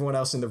 Everyone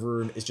else in the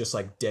room is just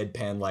like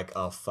deadpan, like,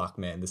 oh fuck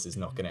man, this is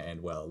not gonna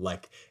end well.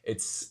 Like,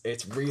 it's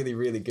really,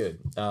 really good.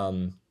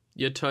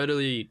 You're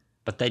totally,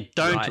 but they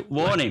don't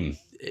warn him.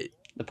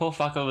 The poor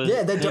fucker was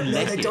they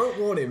don't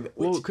warn him.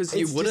 Well, because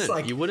you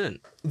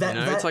wouldn't.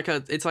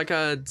 It's like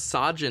a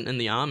sergeant in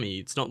the army.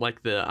 It's not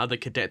like the other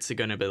cadets are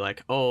going to be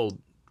like, oh,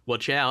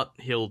 watch out,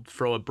 he'll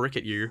throw a brick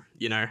at you.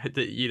 You know,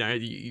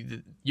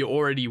 you're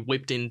already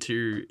whipped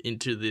into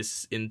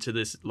this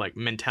like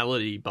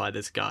mentality by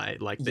this guy.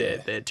 Like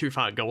they're too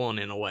far gone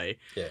in a way.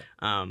 Yeah.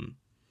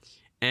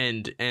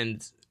 And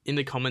in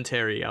the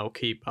commentary, I'll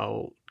keep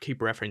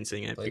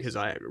referencing it. Please. Because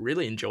I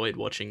really enjoyed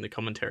watching the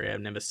commentary.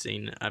 I've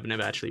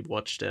never actually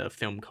watched a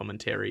film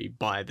commentary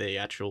by the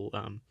actual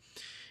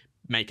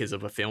makers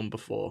of a film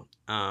before.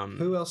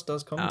 Who else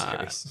does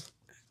commentaries?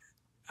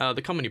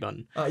 The Comedy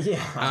Button.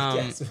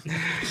 Yes.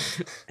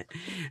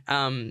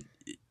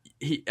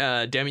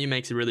 Damien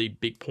makes a really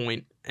big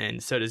point,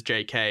 and so does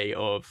JK,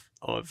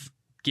 of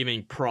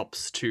giving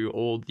props to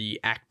all the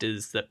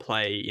actors that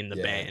play in the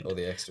band, all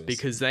the extras,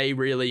 because they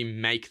really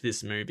make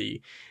this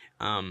movie.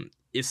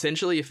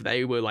 essentially, if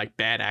they were like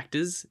bad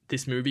actors,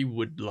 this movie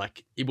would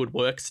like it would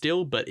work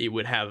still, but it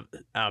would have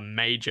a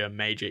major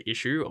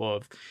issue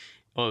of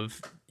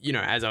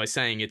as I was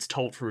saying, it's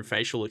told through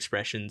facial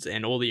expressions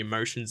and all the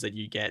emotions that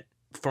you get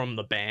from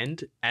the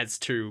band as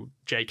to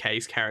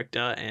JK's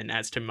character and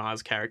as to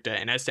Ma's character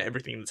and as to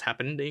everything that's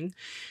happening.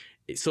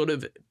 It sort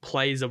of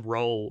plays a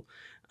role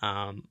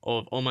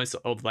of almost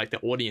of like the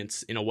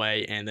audience in a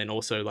way, and then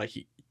also like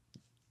you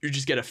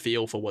just get a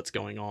feel for what's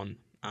going on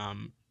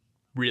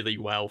really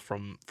well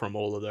from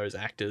all of those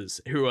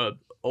actors, who are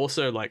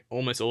also like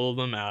almost all of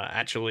them are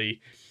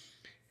actually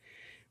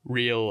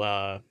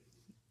real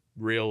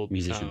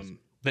musicians.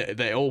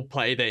 They all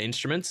play their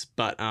instruments,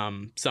 but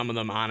some of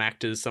them aren't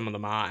actors, some of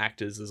them are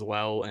actors as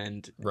well,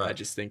 and I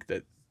just think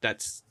that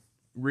that's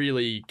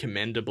really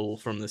commendable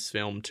from this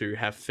film to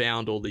have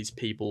found all these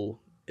people,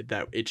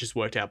 that it just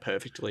worked out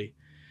perfectly.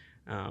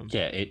 And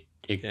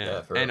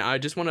I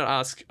just want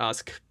to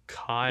ask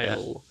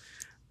Kyle,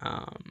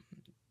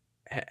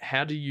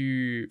 how do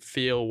you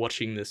feel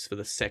watching this for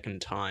the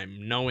second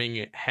time,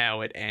 knowing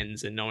how it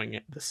ends and knowing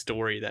the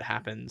story that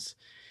happens?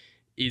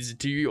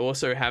 Do you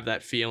also have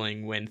that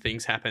feeling when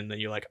things happen that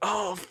you're like,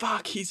 oh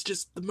fuck, he's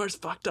just the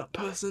most fucked up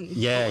person?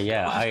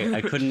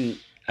 I couldn't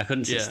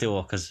sit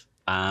still because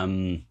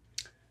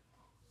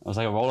it was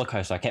like a roller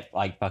coaster. I kept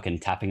like fucking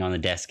tapping on the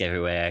desk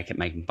everywhere. I kept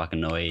making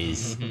fucking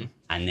noise,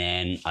 and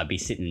then I'd be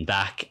sitting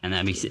back, and then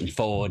I'd be sitting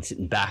forward,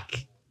 sitting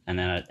back, and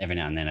then every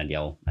now and then I'd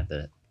yell at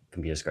the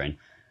computer screen.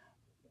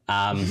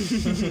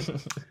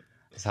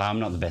 So I'm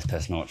not the best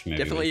person to watch a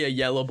movie. Definitely a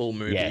yellable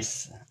movie.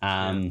 Yes.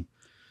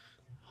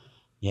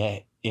 Yeah,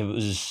 it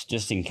was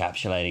just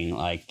encapsulating.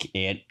 Like,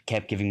 it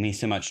kept giving me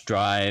so much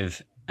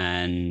drive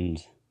and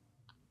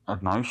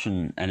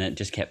emotion, and it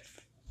just kept.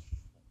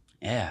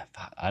 Yeah,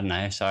 I don't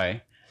know.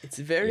 Sorry. It's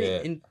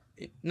very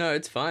no,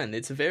 it's fine.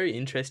 It's a very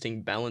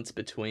interesting balance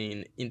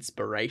between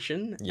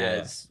inspiration,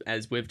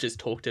 as we've just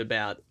talked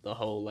about, the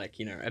whole like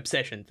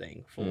obsession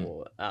thing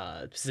for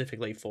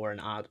specifically for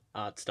an art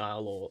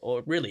style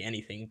or really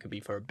anything, could be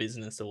for a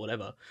business or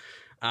whatever,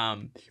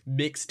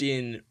 mixed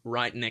in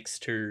right next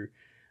to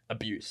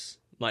abuse,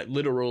 like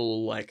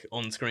literal like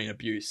on-screen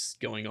abuse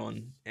going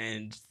on,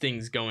 and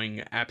things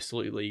going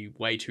absolutely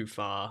way too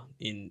far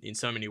in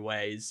so many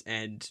ways.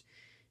 And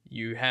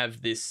you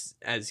have this,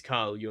 as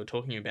Kyle, you're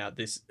talking about,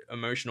 this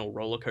emotional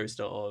roller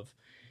coaster of,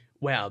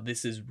 wow,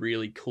 this is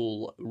really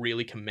cool,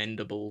 really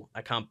commendable.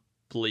 I can't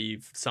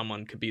believe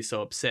someone could be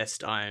so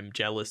obsessed. I am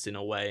jealous in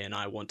a way and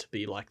I want to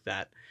be like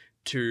that.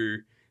 To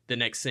the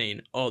next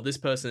scene, oh, this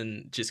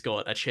person just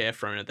got a chair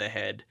thrown at their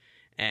head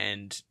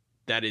and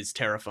that is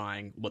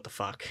terrifying. What the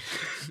fuck?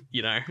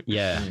 Yeah.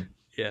 Yeah.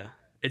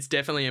 It's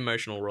definitely an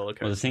emotional roller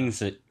coaster. Well, the things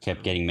that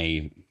kept getting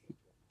me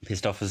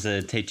pissed off was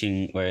the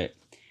teaching, where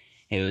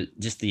it was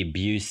just the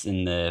abuse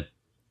and the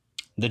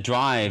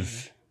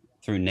drive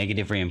through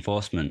negative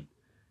reinforcement.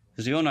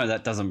 Because we all know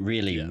that doesn't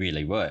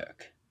really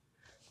work.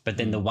 But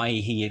then the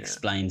way he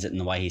explains it and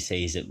the way he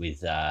sees it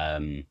with,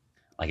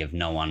 like, if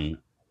no one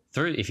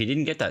if he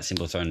didn't get that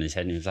symbol thrown in his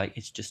head and he was like,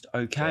 it's just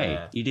okay.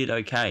 Yeah. You did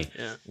okay.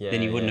 Yeah.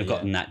 Then he wouldn't have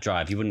gotten that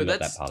drive. He wouldn't have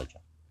got that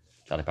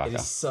Charlie Parker. It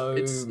is so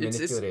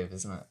manipulative,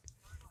 isn't it?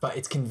 But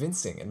it's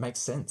convincing. It makes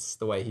sense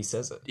the way he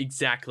says it.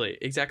 Exactly.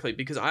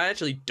 Because I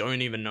actually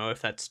don't even know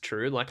if that's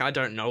true. Like, I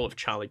don't know if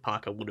Charlie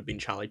Parker would have been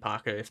Charlie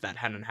Parker if that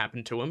hadn't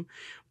happened to him.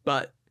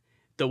 But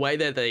the way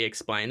that they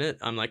explain it,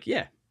 I'm like,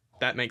 yeah,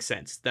 that makes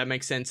sense. That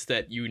makes sense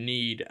that you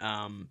need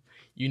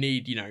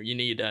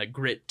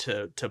grit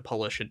to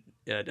polish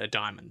a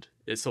diamond.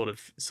 It's sort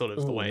of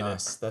the way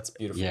that's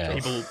beautiful.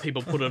 Yeah.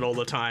 People put it all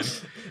the time. Do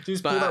you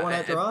just pull that one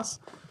out your ass?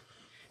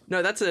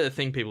 No, that's a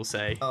thing people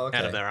say out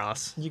of their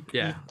ass.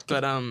 Okay.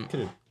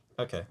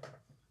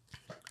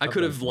 I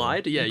could have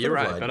lied. Yeah, you're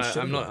right, but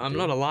I'm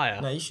not a liar.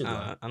 No, you should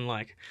lie.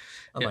 Unlike,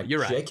 you're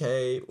right.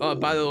 JK. Oh,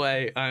 by the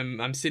way,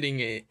 I'm sitting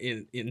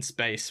in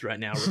space right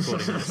now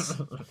recording this.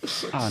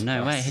 Oh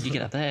no way! How'd you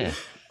get up there?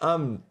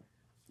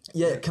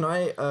 Yeah, can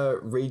I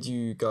read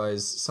you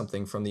guys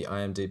something from the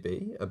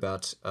IMDb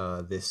about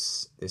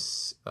this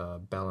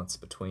balance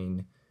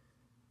between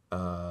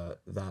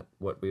that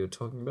what we were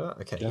talking about?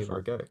 Okay, here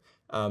we go.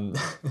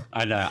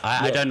 I know.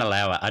 I don't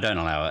allow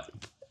it.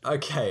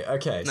 Okay.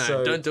 No,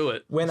 so don't do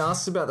it. When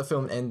asked about the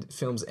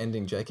film's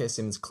ending, J.K.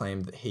 Simmons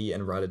claimed that he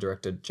and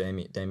writer-director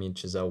Damien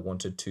Chazelle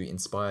wanted to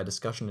inspire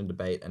discussion and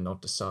debate and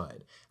not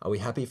decide. Are we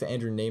happy for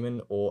Andrew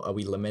Neiman, or are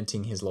we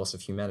lamenting his loss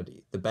of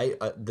humanity?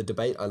 The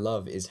debate I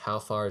love is how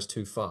far is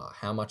too far?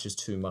 How much is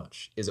too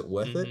much? Is it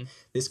worth it?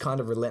 This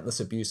kind of relentless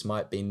abuse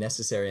might be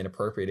necessary and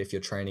appropriate if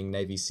you're training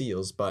Navy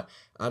SEALs, but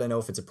I don't know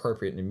if it's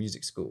appropriate in a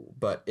music school.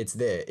 But it's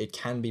there. It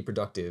can be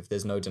productive.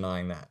 There's no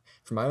denying that.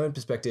 From my own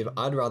perspective,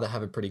 I'd rather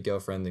have a pretty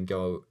girlfriend than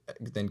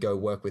go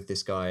work with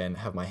this guy and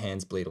have my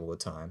hands bleed all the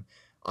time.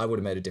 I would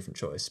have made a different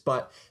choice.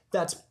 But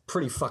that's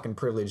pretty fucking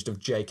privileged of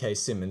J.K.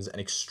 Simmons,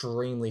 an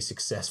extremely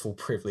successful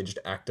privileged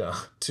actor,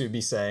 to be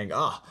saying,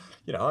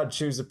 I'd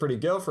choose a pretty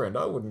girlfriend.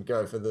 I wouldn't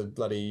go for the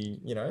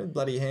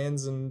bloody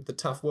hands and the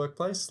tough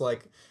workplace.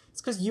 Like,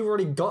 it's because you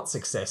already got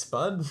success,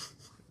 bud.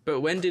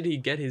 But when did he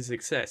get his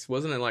success?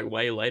 Wasn't it like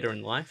way later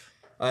in life?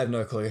 I have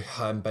no clue.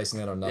 I'm basing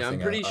that on nothing. Yeah, I'm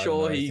pretty I don't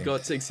sure know he anything.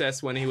 got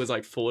success when he was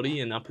like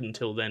 40, and up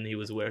until then he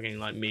was working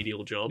like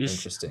medial jobs.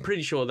 Interesting.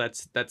 Pretty sure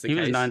that's the He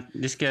case. was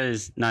this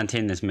guy's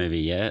 19 in this movie,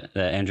 yeah?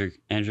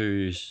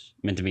 Andrew's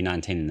meant to be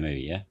 19 in the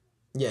movie, yeah?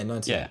 Yeah,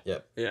 19. Yeah.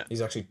 Yep. Yeah.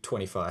 He's actually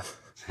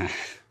 25.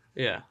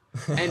 Yeah.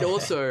 And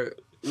also,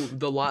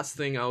 the last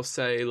thing I'll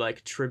say,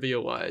 like,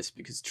 trivia-wise,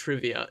 because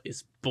trivia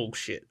is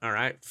bullshit, all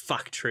right?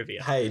 Fuck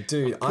trivia. Hey,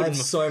 dude, I have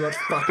so much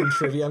fucking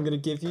trivia I'm going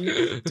to give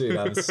you. Dude,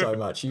 I have so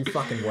much. You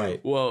fucking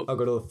wait. Well, I've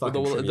got all the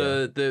fucking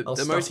trivia. the I'll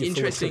stuff most you full of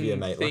interesting trivia,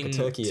 mate, like a thing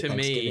turkey at to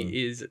me Thanksgiving.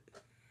 is...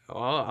 Oh,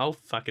 I'll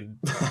fucking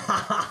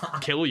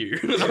kill you.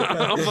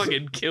 I'll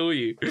fucking kill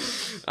you.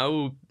 I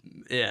will...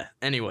 Yeah,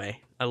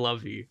 anyway, I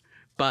love you.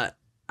 But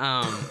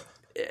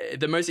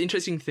the most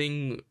interesting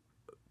thing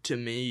to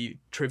me,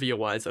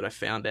 trivia-wise, that I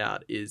found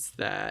out is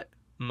that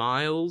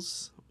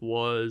Miles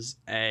was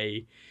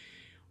a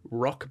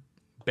rock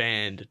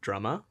band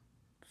drummer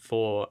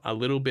for a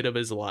little bit of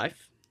his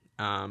life.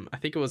 I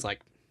think it was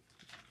like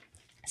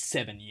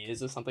 7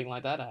 years or something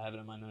like that. I have it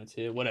in my notes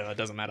here. Whatever, it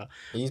doesn't matter.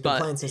 He's been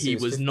playing But since he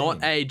was was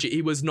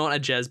 15. not a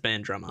jazz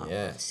band drummer.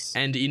 Yes.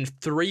 And in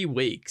 3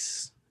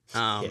 weeks,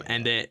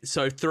 and then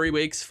so 3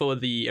 weeks for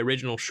the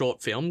original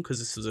short film, because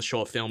this was a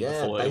short film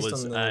before it based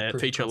was on the a proof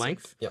of feature concept.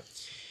 length. Yep.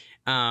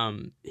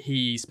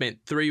 He spent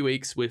 3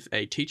 weeks with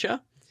a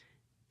teacher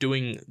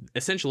doing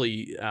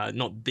essentially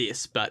not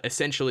this, but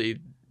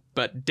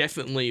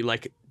definitely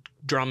like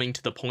drumming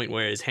to the point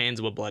where his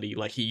hands were bloody.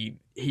 Like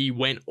he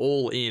went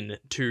all in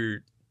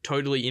to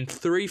totally in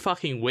 3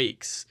 fucking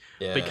weeks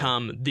Yeah.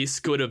 become this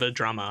good of a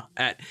drummer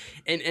at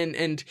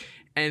and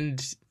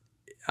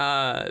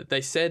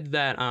they said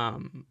that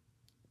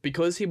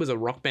because he was a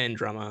rock band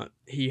drummer,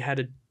 he had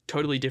a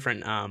totally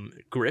different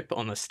grip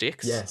on the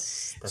sticks.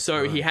 Yes. that's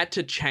So he right. had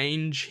to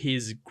change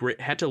his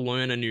grip, had to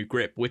learn a new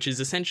grip, which is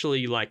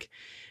essentially like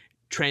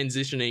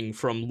transitioning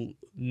from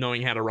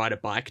knowing how to ride a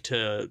bike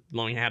to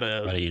knowing how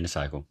to Ride a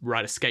unicycle.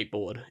 ride a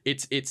skateboard.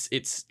 It's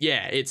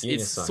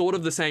Unicycle. sort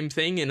of the same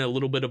thing in a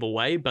little bit of a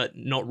way, but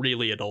not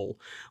really at all.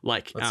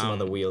 Like That's some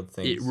other weird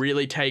things. it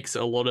really takes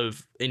a lot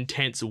of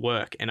intense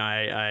work, and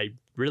I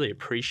really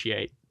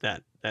appreciate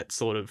that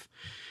sort of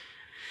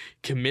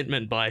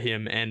commitment by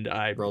him, and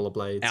I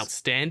Rollerblades.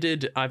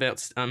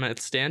 I'm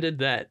outstanded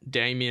that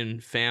Damien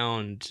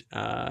found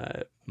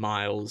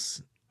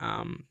Miles,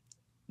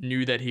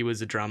 knew that he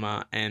was a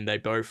drummer, and they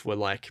both were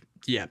like,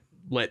 yeah,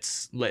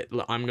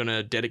 I'm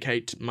gonna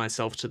dedicate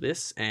myself to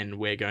this, and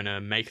we're gonna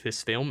make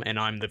this film, and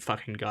I'm the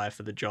fucking guy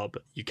for the job.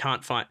 You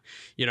can't find,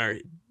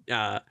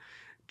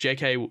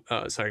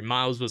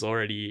 Miles was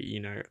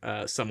already,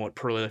 a somewhat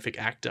prolific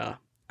actor,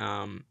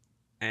 and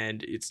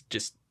it's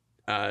just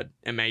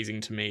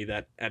amazing to me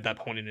that at that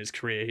point in his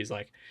career, he's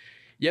like,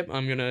 yep,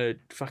 I'm gonna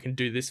fucking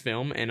do this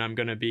film, and I'm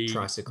gonna be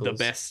Tricycles. the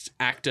best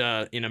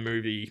actor in a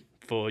movie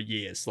for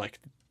years. Like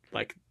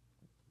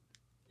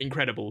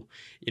incredible.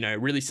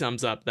 Really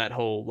sums up that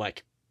whole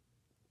like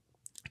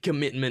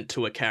commitment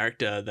to a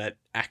character that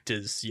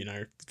actors,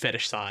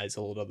 fetishize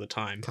a lot of the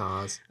time.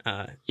 Cars.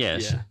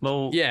 Yes. Yeah.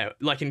 Well, Yeah,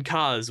 like in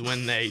Cars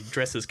when they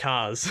dress as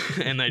cars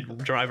and they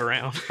drive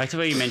around. back to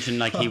where you mentioned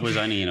like he was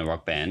only in a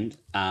rock band.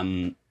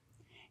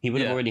 He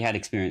would have Yeah. already had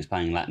experience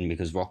playing Latin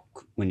because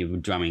rock, when you were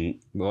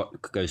drumming,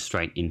 rock goes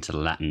straight into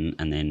Latin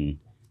and then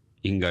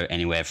you can go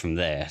anywhere from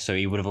there. So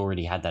he would have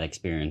already had that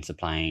experience of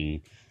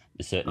playing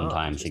the certain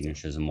time interesting.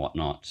 signatures and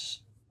whatnot,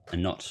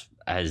 and not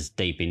as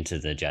deep into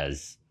the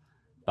jazz,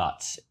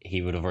 but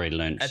he would have already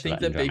learned. I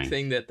think Latin the big drumming.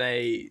 thing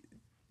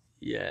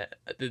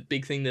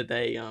that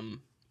they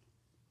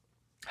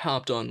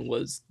harped on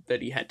was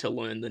that he had to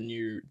learn the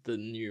new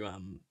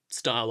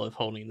style of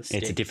holding the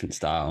stick. It's a different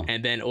style.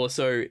 And then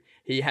also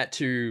he had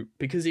to,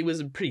 because he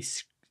was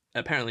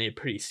apparently a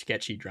pretty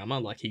sketchy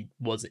drummer. Like he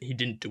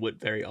didn't do it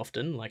very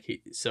often.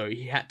 So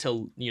he had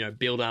to,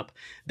 build up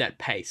that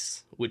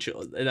pace, which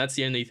that's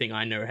the only thing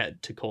I know how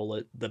to call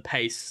it, the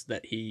pace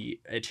that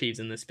he achieves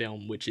in this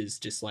film, which is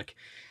just like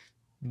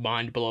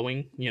mind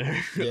blowing,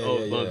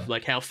 of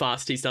like how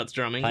fast he starts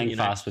drumming. Playing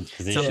fast with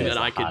position something is that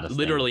the I could hardest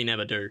literally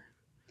never do.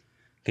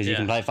 because you yeah.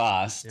 can play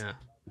fast, Yeah.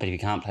 but if you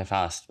can't play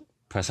fast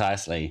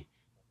precisely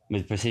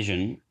with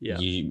precision, Yeah.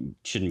 you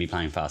shouldn't be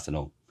playing fast at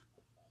all.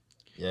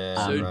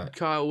 Yeah, So, right.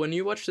 Kyle, when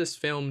you watch this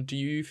film, do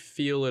you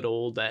feel at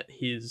all that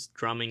his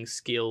drumming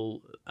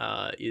skill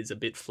is a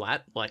bit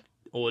flat,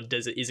 or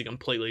is it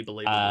completely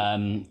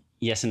believable?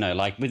 Yes and no.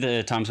 Like with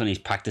the times when he's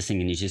practicing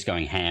and he's just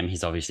going ham,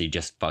 he's obviously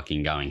just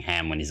fucking going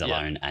ham when he's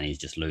alone and he's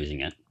just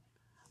losing it.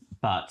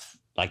 But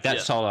like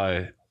that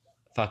solo,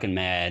 fucking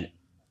mad,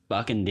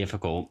 fucking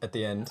difficult. At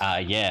the end.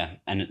 Yeah,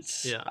 and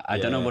it's I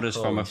don't know Yeah, what it's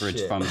from, holy if it's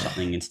shit. from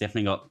something. It's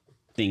definitely got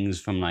things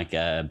from like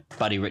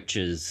Buddy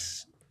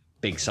Rich's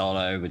big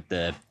solo with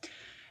the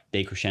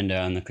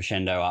decrescendo and the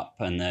crescendo up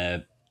and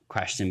the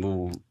crash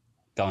cymbal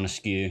going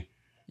askew.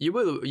 You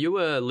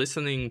were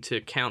listening to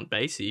Count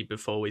Basie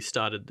before we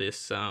started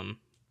this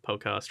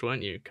podcast,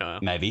 weren't you, Kyle?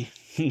 Maybe.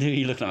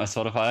 You looking at my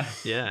Spotify?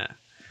 Yeah.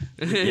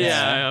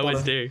 Yeah, I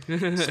always do.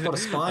 Spot a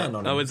spy on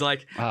him. I was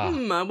like, Ah.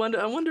 I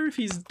wonder if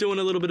he's doing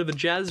a little bit of a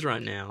jazz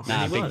right now.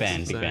 Nah, And he big was,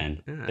 band, so, big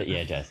band. yeah. But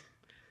yeah, jazz.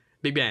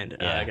 Big band.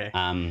 Yeah.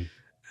 Okay.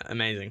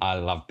 Amazing. I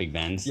love big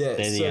bands. Yeah,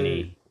 They're the so-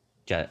 only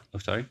jazz. Oh,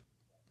 sorry.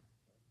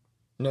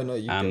 No,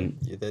 you go.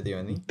 Yeah, they're the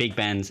only. Big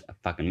bands are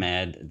fucking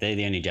mad. They're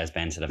the only jazz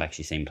bands that I've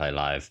actually seen play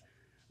live.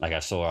 Like I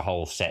saw a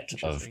whole set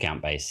of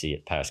Count Basie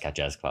at Paris Cat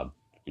Jazz Club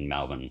in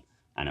Melbourne,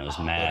 and it was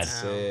mad. That's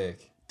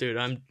sick. Dude,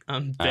 I'm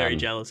very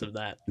jealous of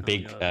that.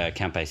 Big Oh my God.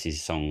 Count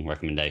Basie's song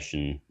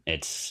recommendation.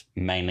 It's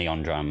mainly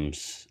on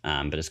drums,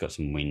 but it's got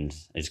some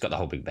winds. It's got the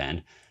whole big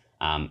band.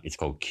 It's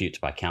called Cute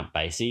by Count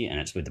Basie, and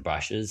it's with the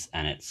brushes,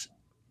 and it's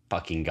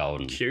fucking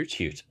golden.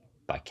 Cute?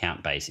 By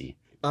Count Basie.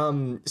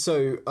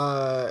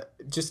 So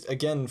just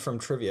again from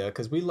trivia,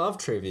 because we love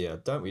trivia,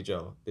 don't we,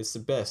 Joel? It's the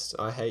best.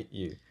 I hate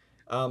you.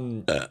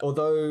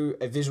 Although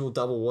a visual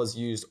double was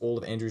used, all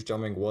of Andrew's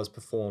drumming was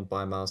performed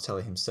by Miles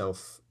Teller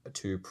himself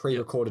to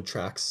pre-recorded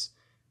tracks,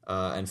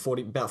 and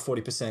about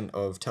 40%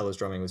 of Teller's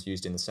drumming was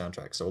used in the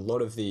soundtrack. So a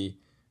lot of the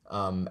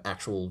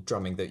actual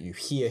drumming that you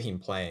hear him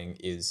playing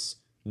is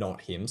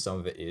not him. Some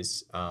of it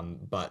is,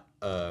 but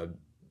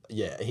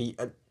he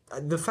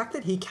the fact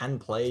that he can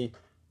play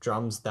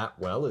drums that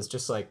well is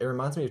just like, it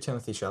reminds me of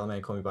Timothy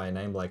Chalamet, Call Me by Your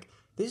Name. Like,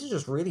 these are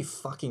just really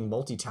fucking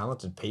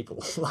multi-talented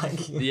people.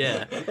 Like,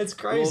 Yeah. it's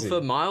crazy. Well,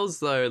 for Miles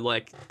though,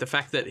 like the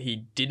fact that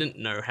he didn't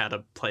know how to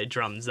play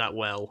drums that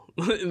well,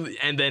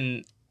 and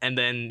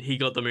then he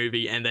got the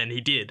movie, and then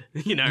he did.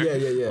 You know.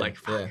 Yeah. Like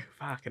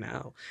fucking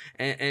hell,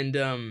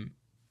 and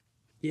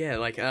yeah,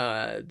 like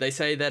they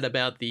say that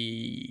about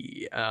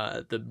the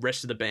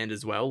rest of the band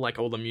as well. Like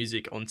all the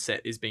music on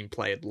set is being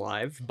played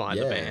live by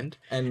the band,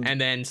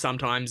 and then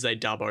sometimes they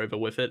dub over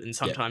with it, and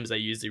sometimes they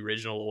use the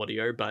original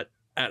audio. But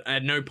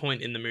at no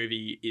point in the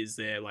movie is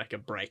there like a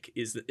break.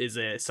 Is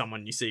there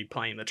someone you see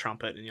playing the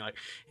trumpet, and you're like,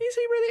 is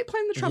he really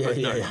playing the trumpet?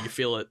 No, you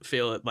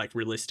feel it like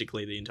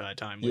realistically the entire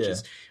time, which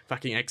is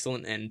fucking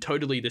excellent. And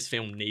totally, this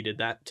film needed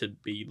that to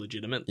be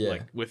legitimate. Yeah.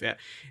 Like without,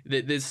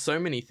 there's so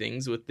many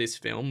things with this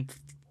film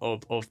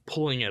of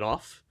pulling it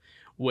off,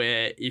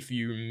 where if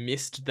you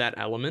missed that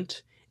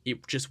element,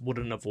 it just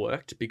wouldn't have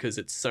worked, because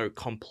it's so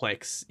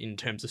complex in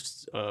terms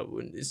of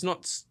it's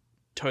not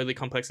totally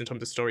complex in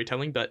terms of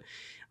storytelling, but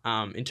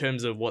in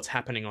terms of what's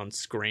happening on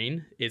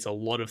screen, it's a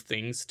lot of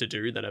things to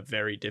do that are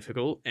very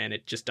difficult, and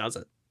it just does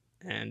it.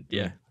 And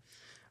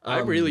I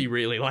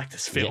really like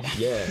this film.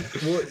 Yeah.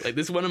 Well, Like,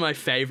 this is one of my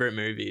favorite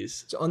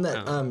movies. so on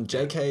that,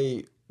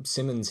 J.K.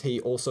 Simmons,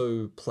 he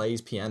also plays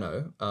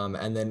piano,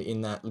 and then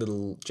in that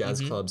little jazz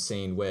club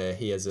scene where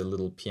he has a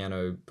little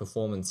piano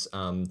performance,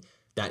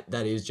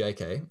 that is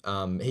J.K.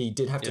 He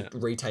did have to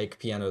retake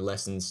piano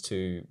lessons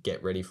to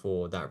get ready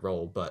for that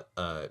role, but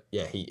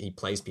he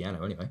plays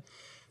piano anyway.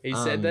 He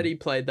said that he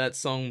played that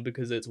song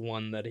because it's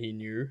one that he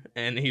knew,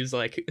 and he's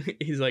like,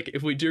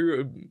 if we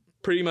do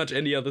pretty much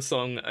any other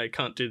song, I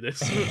can't do this.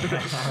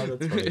 That's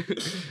funny.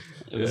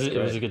 It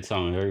was a good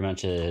song, very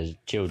much a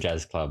chill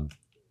jazz club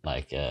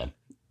like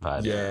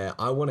vibe. Yeah,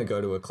 I want to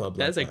go to a club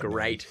like That's that. a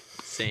great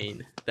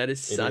scene. That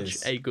is such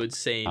is. a good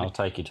scene. I'll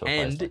take you to a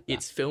place And like that.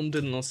 it's filmed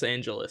in Los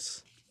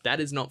Angeles. That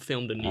is not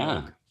filmed in New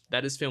York.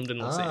 That is filmed in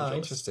Los Angeles.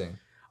 Interesting.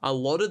 A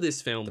lot of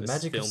this film is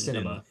magic of filmed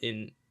cinema.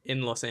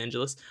 in Los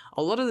Angeles.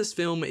 A lot of this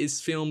film is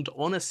filmed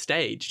on a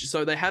stage.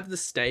 So they have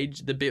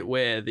the bit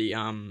where the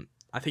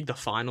I think the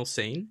final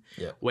scene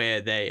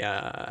where they're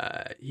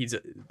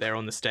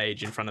on the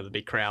stage in front of the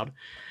big crowd.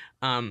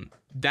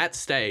 That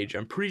stage,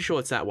 I'm pretty sure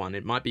it's that one.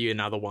 It might be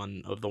another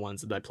one of the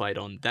ones that they played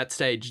on. That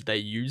stage, they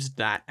used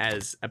that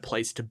as a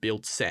place to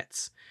build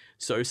sets.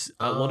 So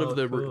a lot of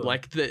the cool.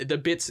 like the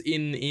bits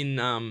in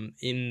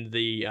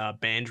the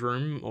band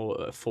room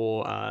or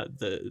for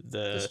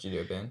The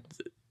studio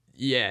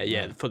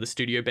band. for the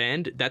studio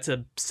band, that's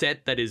a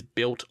set that is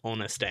built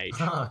on a stage.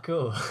 Ah,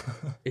 cool.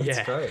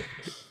 That's great.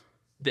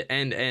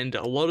 And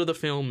a lot of the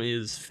film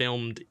is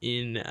filmed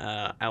in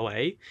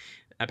LA.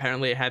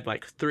 Apparently it had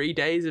like 3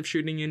 days of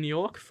shooting in New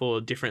York for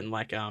different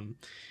like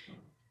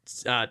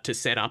to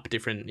set up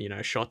different,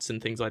 shots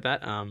and things like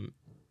that.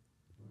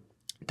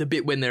 The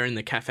bit when they're in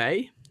the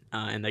cafe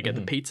and they get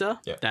the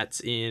pizza, that's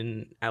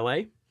in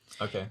LA.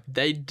 Okay.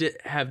 They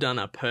have done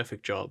a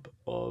perfect job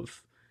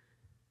of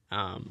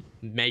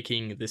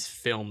making this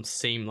film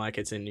seem like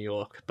it's in New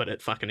York, but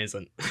it fucking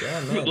isn't.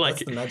 Yeah, man. Like,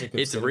 that's the magic of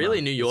it's cinema.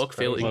 really New It's York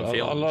crazy. feeling Well,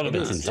 film. a lot of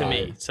it's to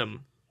me. inside.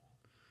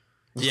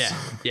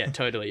 Yeah,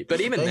 totally.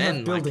 But even They then,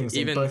 have buildings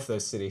like, in both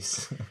those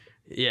cities.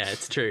 yeah,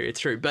 it's true.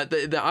 But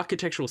the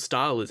architectural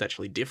style is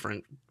actually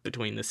different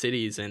between the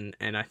cities, and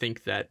I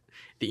think that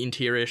the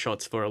interior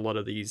shots for a lot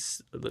of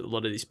these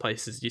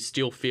places, you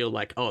still feel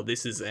like, oh,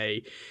 this is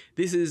a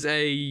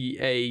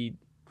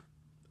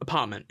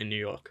apartment in New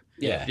York.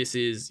 Yeah. This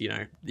is,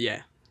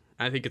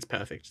 I think it's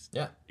perfect.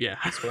 Yeah. Yeah.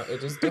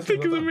 It is I definitely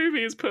think well the done.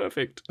 movie is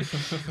perfect.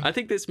 I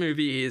think this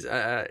movie is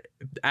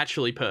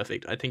actually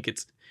perfect. I think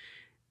it's,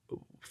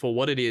 for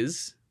what it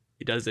is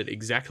He does it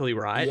exactly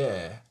right.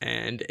 Yeah.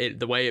 And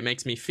the way it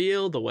makes me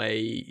feel, the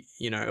way,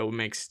 it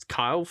makes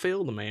Kyle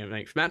feel, the way it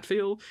makes Matt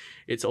feel,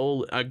 it's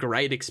all a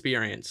great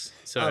experience.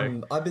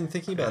 So I've been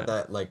thinking about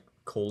that, like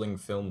calling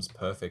films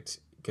perfect,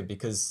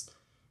 because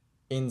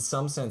in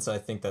some sense I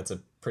think that's a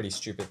pretty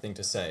stupid thing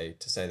to say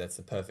that's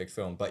the perfect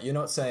film. But you're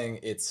not saying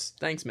it's...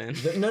 Thanks, man.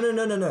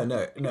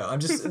 No. I'm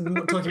just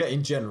not talking about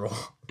in general.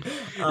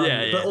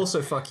 Yeah. But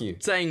also, fuck you.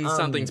 Saying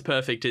something's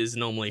perfect is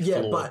normally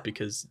flawed but-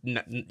 because,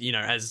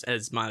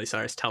 as Miley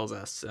Cyrus tells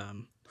us,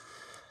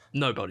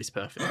 nobody's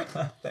perfect.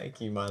 Thank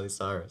you, Miley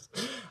Cyrus.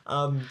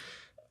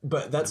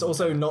 But that's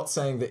also not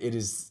saying that it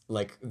is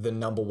like the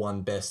number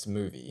one best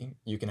movie.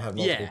 You can have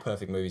multiple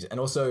perfect movies, and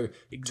also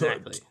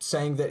Exactly.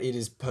 saying that it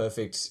is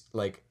perfect.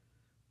 Like,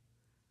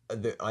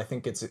 I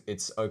think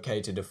it's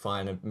okay to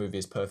define a movie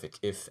as perfect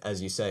if,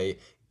 as you say,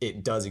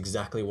 it does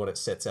exactly what it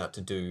sets out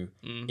to do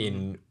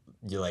in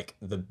like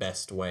the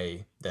best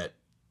way that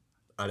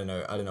I don't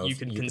know. You if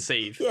can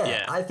conceive.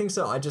 Yeah, I think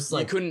so. I just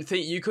like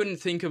you couldn't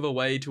think of a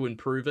way to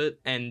improve it,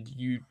 and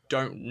you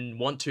don't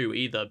want to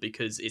either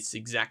because it's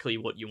exactly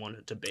what you want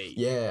it to be.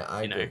 Yeah,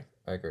 I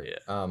agree.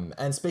 Yeah.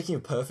 And speaking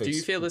of perfect, Do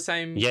you feel the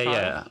same? Yeah, Kyle,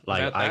 yeah.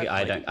 Like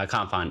about that? I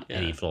can't find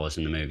any flaws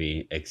in the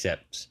movie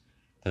except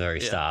the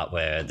very start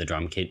where the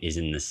drum kit is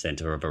in the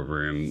center of a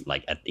room,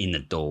 like in the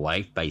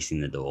doorway,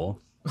 facing the door.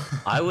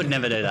 I would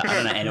never do that. I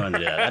don't know anyone to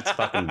do that. That's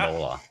fucking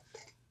baller.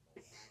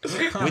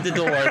 With the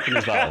door open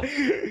as well.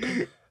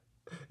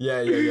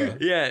 Yeah.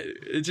 Yeah,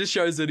 it just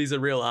shows that he's a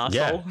real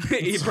asshole. Yeah.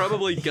 He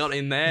probably got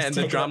in there and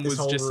the taken drum up this was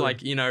whole just room.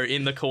 like,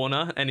 in the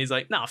corner, and he's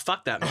like, nah,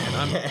 fuck that,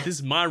 man. This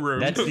is my room.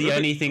 That's the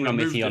only thing I'm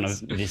with Remove you on this.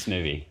 this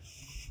movie.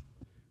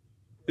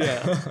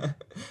 Yeah.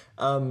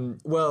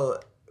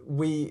 Well,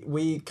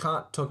 we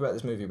can't talk about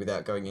this movie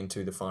without going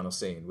into the final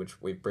scene,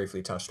 which we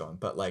briefly touched on.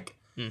 But like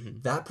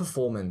that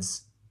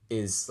performance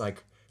is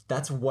like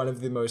that's one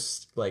of the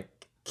most like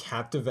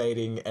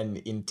captivating and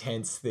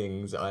intense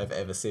things I've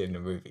ever seen in a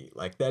movie.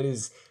 Like that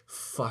is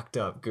fucked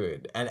up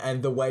good,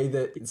 and the way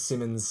that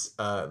Simmons,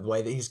 the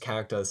way that his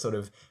character sort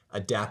of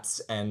adapts,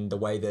 and the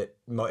way that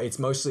it's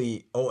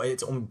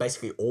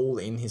basically all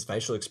in his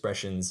facial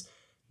expressions.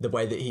 The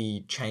way that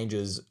he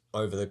changes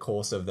over the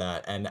course of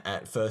that, and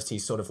at first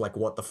he's sort of like,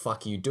 what the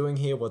fuck are you doing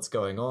here? What's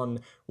going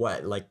on?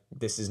 What, like,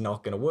 this is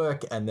not going to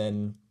work. And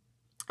then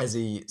as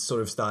he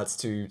sort of starts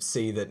to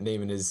see that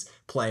Neiman is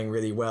playing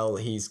really well,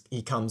 he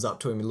comes up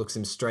to him and looks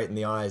him straight in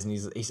the eyes, and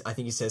he's I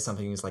think he says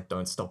something, he's like,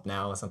 don't stop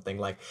now, or something.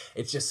 Like,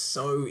 it's just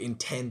so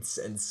intense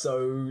and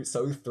so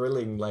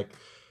thrilling. Like,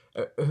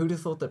 who'd have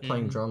thought that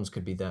playing drums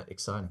could be that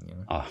exciting, you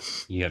know? Oh,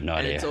 you have no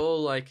And idea. it's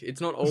all like, it's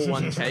not all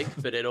one take,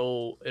 but it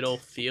all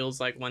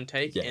feels like one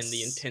take, Yes. and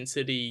the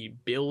intensity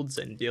builds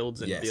and builds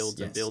and Yes, builds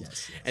and yes, builds.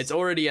 yes. It's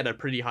already at a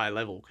pretty high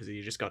level because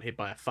he just got hit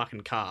by a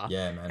fucking car.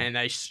 Yeah, man.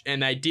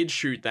 And they did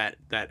shoot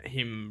that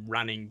him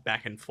running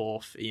back and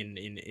forth in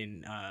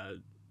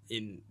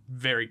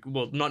very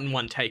well, not in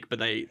one take, but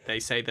they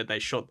say that they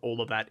shot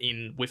all of that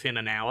within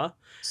an hour.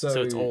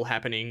 So it's all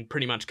happening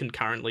pretty much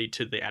concurrently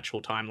to the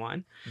actual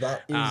timeline.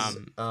 That is,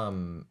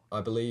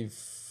 I believe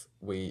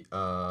we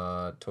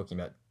are talking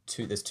about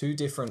there's two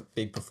different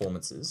big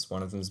performances.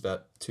 One of them's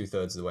about 2/3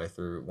 of the way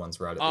through. One's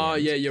right at the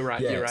end. Yeah, you're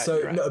right. You're right. So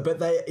you're right. no,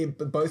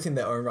 but both in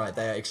their own right,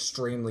 they are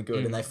extremely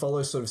good, and they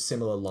follow sort of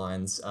similar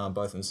lines. Both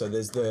of them. So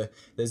there's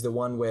the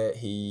one where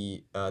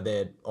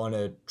they're on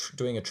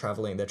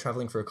they're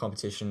traveling for a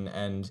competition,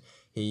 and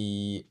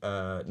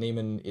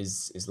Neiman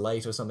is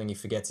late or something. He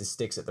forgets his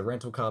sticks at the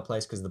rental car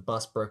place because the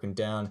bus broken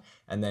down,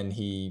 and then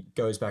he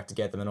goes back to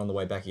get them, and on the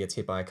way back he gets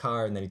hit by a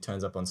car, and then he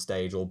turns up on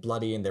stage all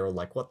bloody, and they're all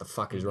like, what the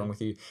fuck is wrong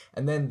with you?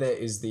 And then there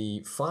is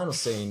the final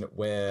scene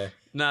where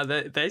No,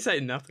 they say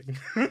nothing.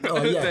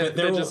 oh yeah, but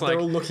they're just they're like,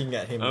 all looking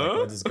at him like, huh?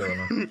 what is going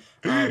on?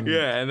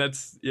 yeah, and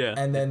that's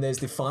And then there's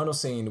the final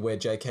scene where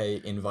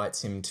JK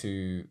invites him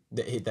to.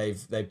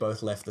 They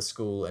both left the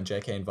school, and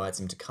JK invites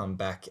him to come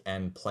back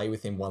and play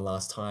with him one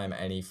last time,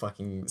 and he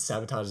fucking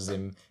sabotages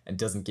him and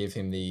doesn't give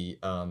him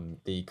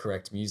the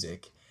correct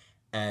music,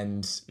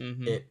 and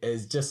it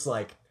is just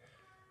like,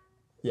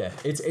 yeah,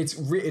 it's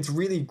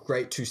really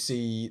great to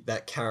see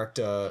that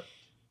character.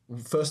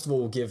 First of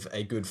all, give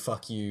a good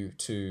fuck you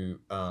to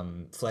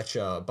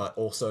Fletcher, but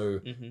also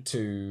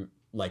to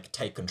like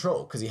take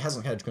control, because he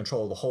hasn't had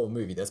control of the whole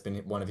movie. That's been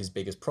one of his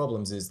biggest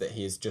problems, is that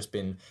he has just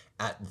been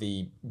at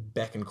the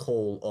beck and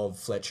call of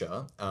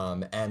Fletcher.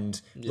 And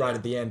right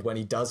at the end, when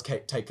he does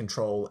take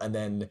control, and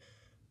then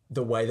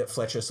the way that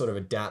Fletcher sort of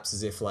adapts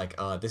as if like,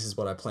 this is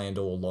what I planned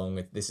all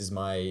along. This is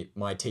my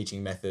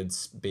teaching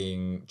methods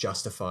being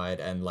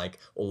justified, and like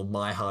all of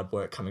my hard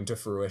work coming to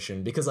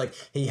fruition. Because like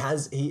he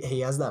has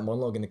that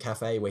monologue in the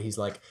cafe where he's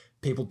like,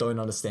 people don't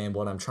understand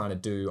what I'm trying to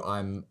do.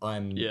 I'm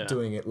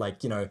doing it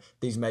like,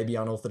 these may be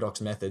unorthodox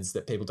methods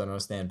that people don't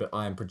understand, but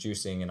I am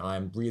producing, and I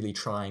am really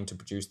trying to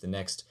produce the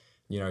next,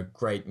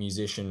 great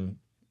musician.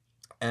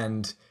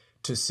 And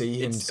to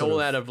see him. It's sort all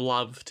of, out of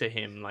love to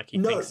him. Like he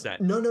no, thinks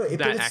that no, that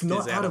but it's act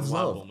not is out of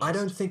love. I almost.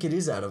 don't think it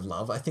is out of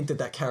love. I think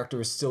that character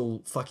is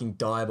still fucking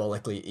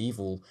diabolically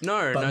evil.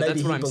 No, but no, maybe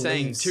that's what he I'm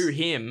saying. believes- To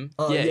him,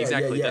 Oh, yeah, yeah,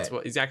 exactly. yeah. That's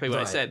exactly what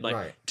I Right, said. Like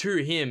right. to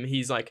him,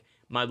 he's like,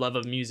 my love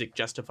of music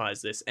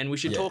justifies this, and we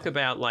should Yeah. talk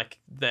about like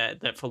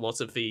that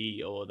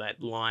philosophy or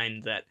that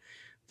line that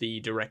the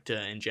director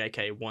and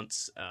JK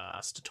wants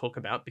us to talk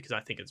about, because I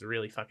think it's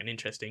really fucking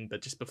interesting.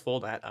 But just before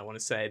that, I want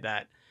to say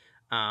that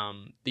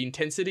the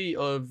intensity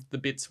of the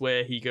bits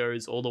where he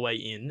goes all the way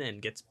in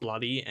and gets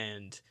bloody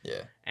and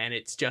Yeah.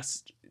 it's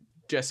just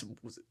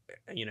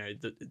you know,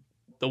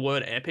 the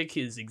word epic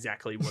is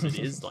exactly what it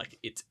is. Like,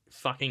 it's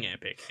fucking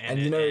epic. And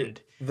you know,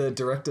 the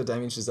director,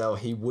 Damien Chazelle,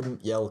 he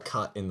wouldn't yell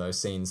cut in those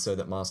scenes so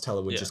that Miles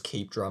Teller would Yeah. just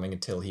keep drumming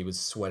until he was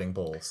sweating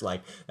balls.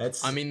 Like,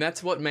 that's... I mean,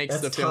 that's what makes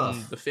That's the film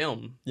tough. the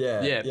film.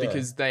 Yeah, Yeah, yeah.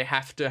 because they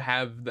have to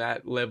have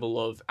that level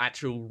of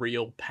actual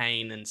real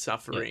pain and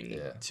suffering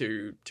Yeah.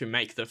 to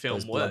make the film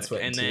those blood, work.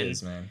 sweat, And and then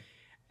tears, man.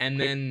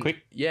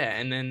 Quick-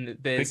 and then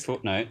Quick there's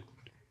footnote.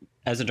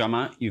 As a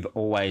drummer, you've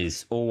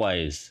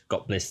always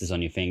got blisters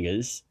on your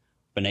fingers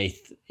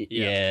beneath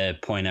your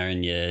pointer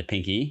and your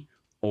pinky.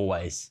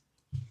 Always.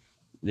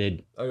 They're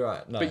Oh,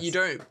 right, nice.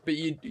 but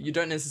you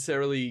don't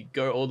necessarily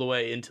go all the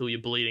way until you're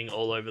bleeding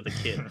all over the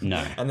kid. no.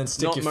 And then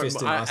stick your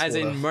fist in ice as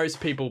water. in most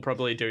people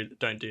probably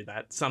don't do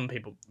that. Some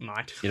people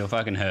might. It'll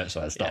fucking hurt,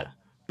 so I stop. Yeah.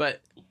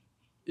 But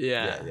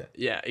Yeah.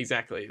 yeah,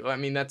 exactly. Well, I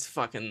mean, that's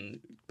fucking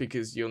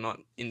because you're not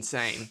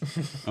insane.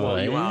 Oh,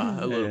 Well, you yeah?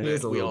 are a little It bit.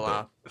 is a We little all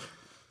are.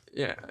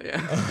 Yeah,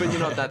 but you're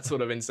not that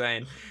sort of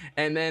insane.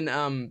 And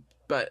then,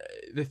 but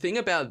the thing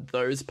about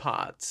those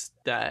parts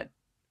that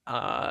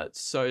are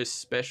so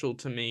special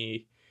to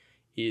me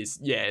is,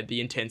 the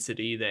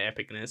intensity, the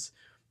epicness,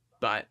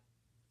 but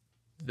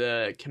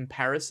the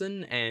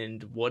comparison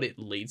and what it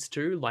leads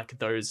to, like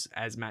those,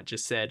 as Matt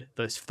just said,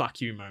 those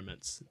fuck you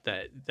moments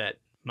that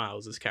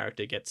Miles's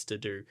character gets to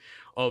do,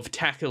 of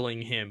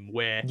tackling him,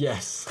 where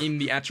Yes. in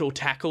the actual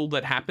tackle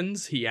that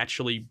happens, he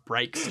actually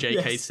breaks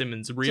J.K. Yes.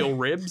 Simmons' real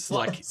ribs,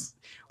 Yes.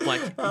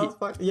 like Oh,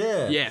 fuck,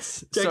 yeah.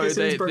 yes. J.K. Simmons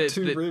they- broke they-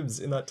 two they- ribs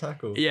in that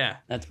tackle. Yeah,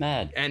 That's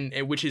mad. and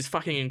which is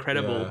fucking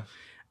incredible.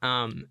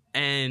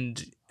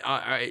 And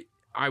I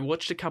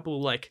watched a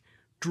couple like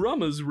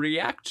drummers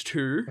react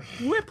to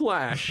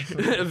Whiplash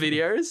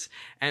videos,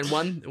 and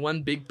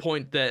one big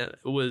point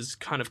that was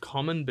kind of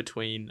common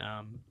between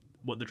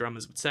what the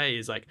drummers would say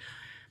is like,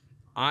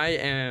 I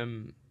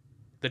am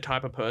the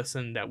type of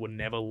person that would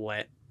never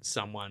let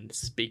someone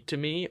speak to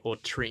me or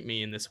treat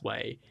me in this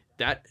way.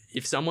 That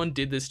if someone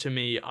did this to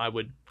me, I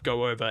would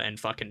go over and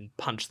fucking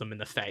punch them in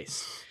the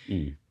face.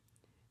 Mm.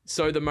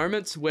 So the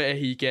moments where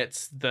he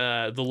gets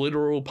the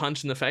literal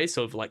punch in the face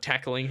of like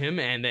tackling him,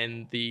 and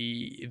then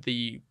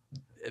the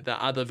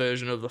other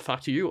version of the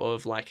fuck you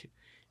of like,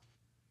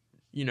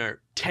 you know,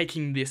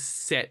 taking this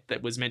set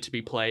that was meant to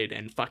be played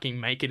and fucking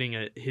making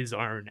it his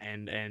own,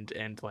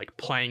 and like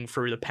playing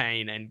through the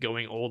pain and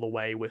going all the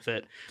way with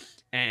it,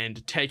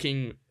 and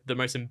taking the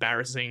most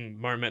embarrassing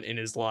moment in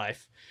his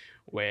life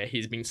where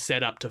he's been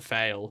set up to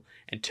fail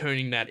and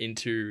turning that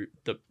into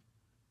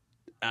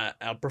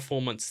a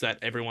performance that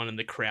everyone in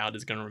the crowd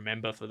is going to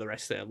remember for the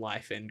rest of their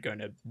life and going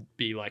to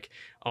be like,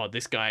 oh,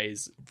 this guy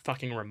is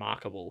fucking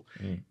remarkable,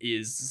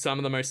 is some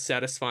of the most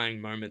satisfying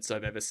moments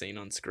I've ever seen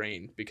on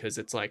screen, because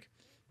it's like,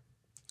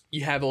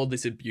 you have all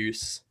this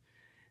abuse,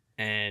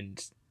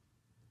 and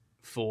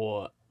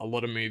for a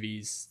lot of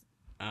movies,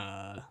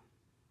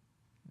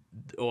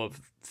 or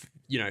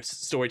you know,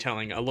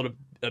 storytelling, a lot of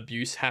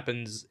abuse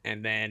happens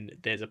and then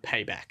there's a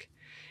payback,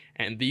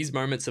 and these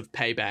moments of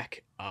payback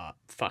are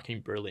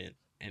fucking brilliant,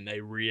 and they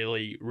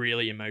really,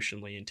 really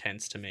emotionally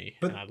intense to me,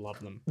 But and I love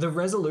them. The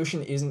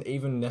resolution isn't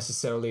even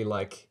necessarily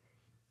like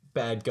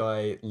bad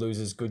guy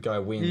loses, good guy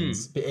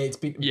wins. It's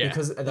Yeah,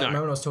 because at that no.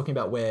 moment I was talking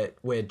about where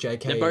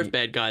JK... They're both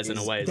bad guys in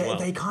a way as well.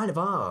 They kind of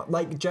are.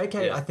 Like,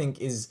 JK, Yeah. I think,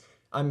 is...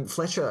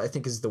 Fletcher, I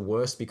think, is the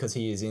worst because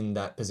he is in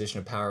that position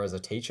of power as a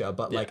teacher.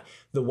 But, like,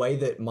 the way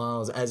that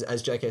Miles,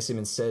 as J.K.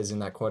 Simmons says in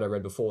that quote I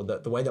read before,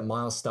 the way that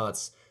Miles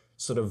starts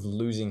sort of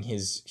losing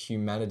his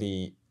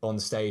humanity on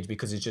stage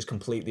because he's just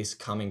completely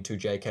succumbing to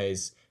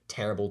J.K.'s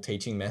terrible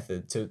teaching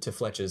method, to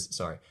Fletcher's...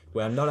 Sorry.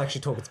 Well, I'm not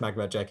actually talking smack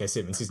about J.K.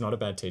 Simmons. He's not a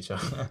bad teacher.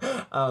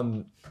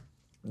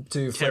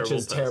 To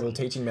Fletcher's terrible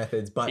person. teaching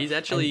methods. But He's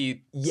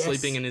actually yes.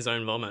 sleeping in his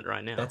own vomit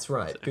right now. That's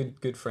right. So.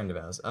 Good friend of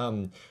ours.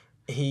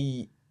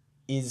 He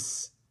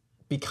is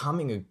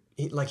becoming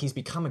he's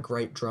become a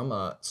great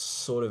drummer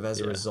sort of as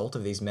a result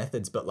of these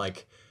methods, but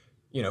like,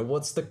 you know,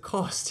 what's the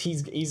cost?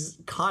 He's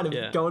kind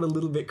of going a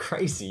little bit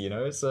crazy, you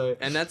know? So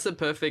And that's the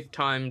perfect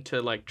time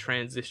to like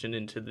transition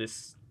into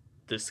this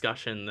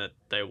discussion that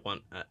they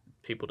want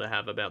people to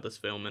have about this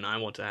film, and I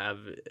want to have.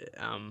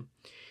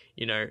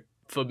 You know,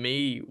 for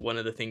me, one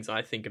of the things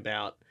I think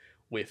about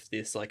with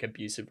this like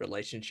abusive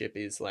relationship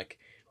is like,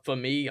 for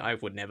me, I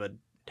would never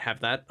have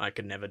that. I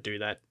could never do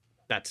that.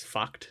 That's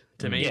fucked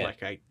to me. Yeah.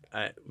 Like I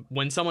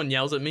when someone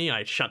yells at me,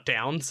 I shut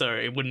down. So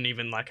it wouldn't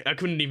even like, I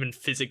couldn't even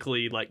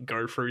physically like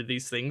go through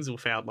these things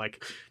without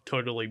like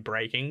totally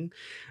breaking.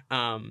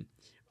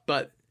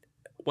 But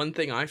one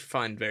thing I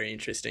find very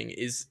interesting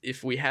is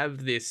if we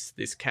have this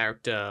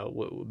character,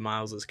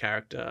 Miles's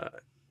character,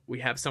 we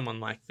have someone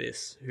like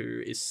this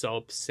who is so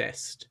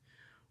obsessed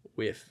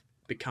with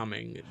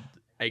becoming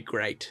a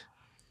great.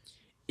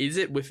 Is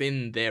it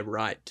within their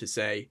right to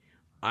say,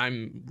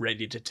 I'm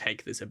ready to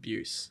take this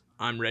abuse?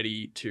 I'm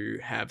ready to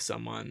have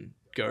someone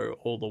go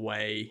all the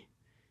way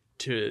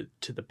to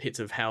the pits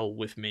of hell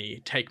with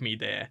me, take me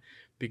there,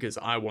 because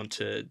I want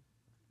to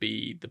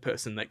be the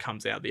person that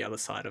comes out the other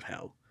side of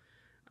hell.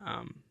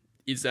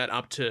 Is that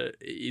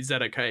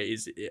okay?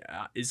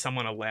 Is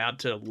someone allowed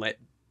to let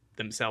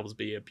themselves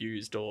be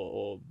abused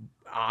or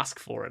ask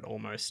for it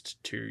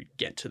almost to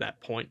get to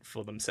that point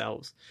for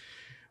themselves?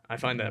 I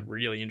find that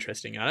really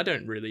interesting. I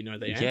don't really know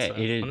the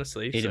answer,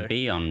 honestly. It'd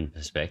be on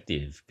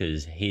perspective,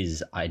 because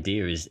his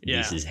idea is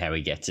this is how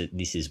he gets it.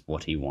 This is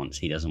what he wants.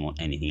 He doesn't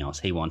want anything else.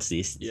 He wants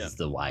this. This is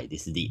the way.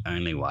 This is the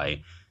only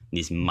way.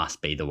 This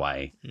must be the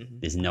way. Mm-hmm.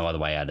 There's no other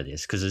way out of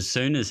this. Because as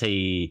soon as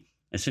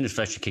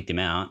Fletcher kicked him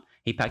out,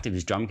 he packed up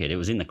his drum kit. It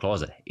was in the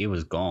closet. It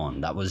was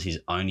gone. That was his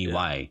only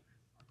way.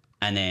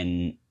 And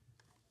then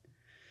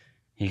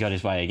he got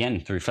his way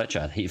again through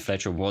Fletcher.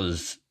 Fletcher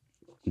was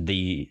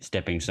the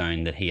stepping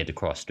stone that he had to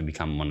cross to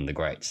become one of the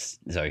greats.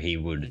 So he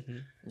would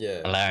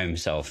allow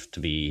himself to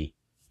be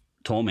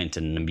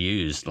tormented and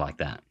abused like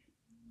that.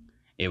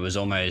 It was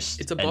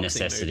almost a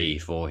necessity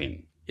for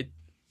him.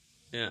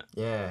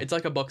 It's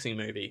like a boxing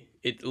movie.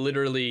 It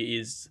literally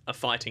is a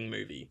fighting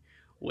movie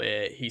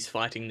where he's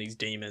fighting these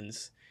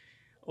demons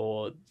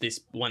or this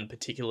one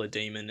particular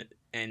demon,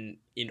 and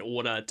in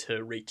order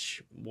to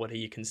reach what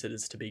he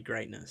considers to be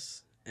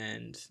greatness.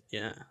 And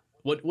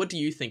what do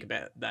you think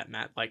about that,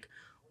 Matt? Like,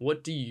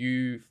 what do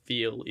you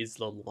feel is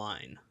the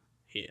line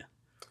here?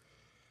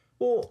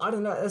 Well, I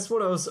don't know. That's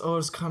what I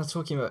was kind of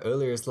talking about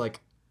earlier. Is like,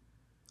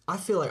 I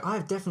feel like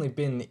I've definitely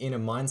been in a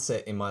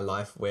mindset in my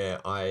life where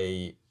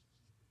I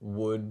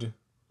would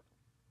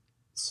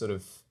sort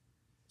of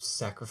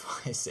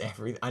sacrifice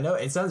everything. I know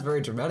it sounds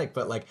very dramatic,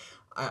 but like,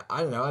 I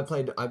don't know. I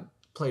played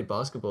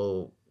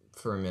basketball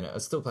for a minute. I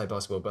still play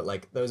basketball, but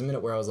like there was a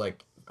minute where I was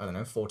like, I don't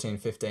know, 14,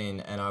 15,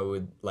 and I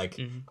would like,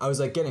 I was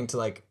like getting to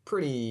like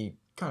pretty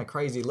kind of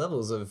crazy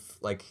levels of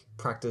like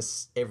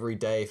practice every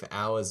day for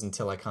hours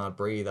until I can't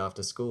breathe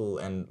after school,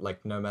 and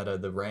like no matter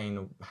the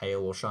rain,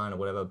 hail or shine or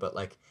whatever. But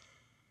like,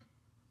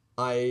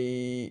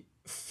 I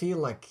feel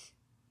like,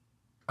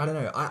 I don't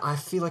know, I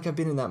feel like I've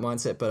been in that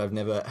mindset, but I've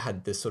never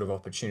had this sort of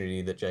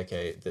opportunity that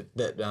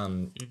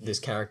this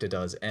character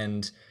does.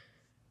 And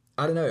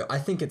I don't know, I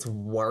think it's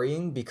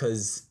worrying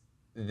because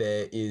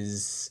there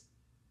is,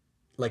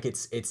 like,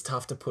 it's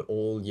tough to put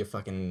all your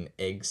fucking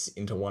eggs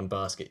into one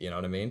basket, you know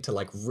what I mean? To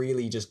like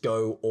really just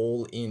go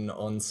all in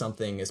on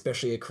something,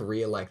 especially a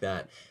career like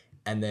that.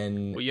 And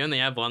then... Well, you only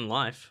have one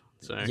life,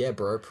 so... Yeah,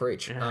 bro,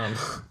 preach. Yeah.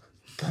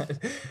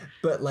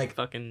 But like...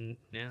 Fucking,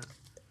 yeah.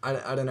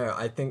 I don't know,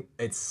 I think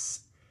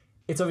it's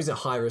obviously a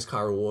high risk,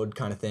 high reward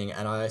kind of thing,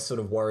 and I sort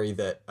of worry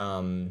that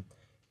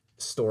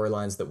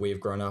storylines that we've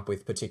grown up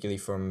with, particularly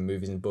from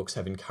movies and books,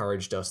 have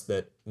encouraged us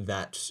that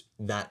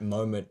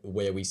moment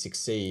where we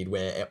succeed,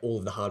 where all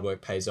of the hard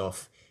work pays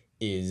off,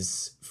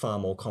 is far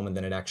more common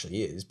than it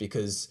actually is,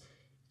 because,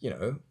 you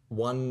know,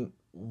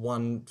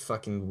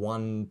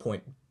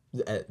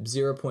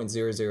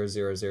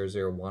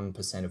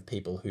 0.0000001% of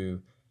people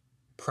who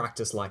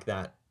practice like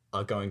that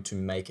are going to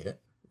make it,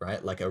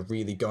 right? Like, are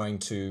really going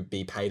to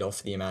be paid off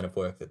for the amount of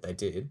work that they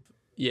did.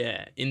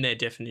 Yeah, in their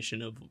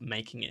definition of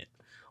making it,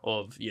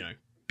 of, you know,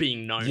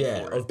 being known for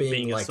it, of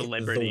being a like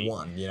celebrity. the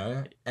one, you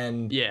know?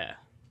 And yeah,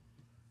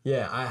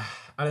 I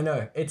don't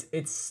know. It's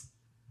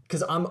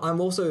because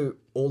I'm also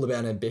all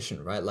about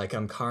ambition, right? Like,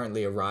 I'm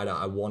currently a writer.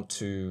 I want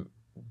to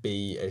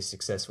be a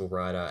successful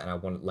writer, and I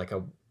want, like,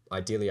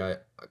 ideally I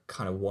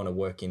kind of want to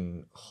work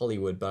in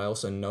Hollywood, but I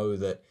also know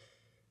that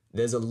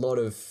there's a lot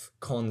of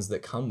cons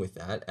that come with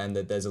that, and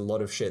that there's a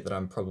lot of shit that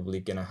I'm probably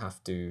gonna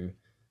have to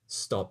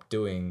stop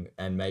doing,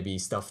 and maybe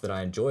stuff that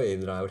I enjoy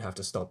that I would have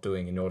to stop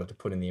doing in order to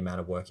put in the amount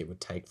of work it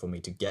would take for me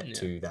to get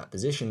to that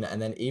position.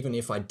 And then even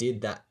if I did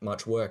that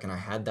much work and I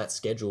had that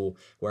schedule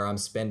where I'm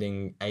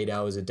spending 8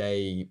 hours a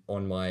day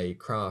on my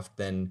craft,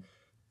 then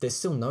there's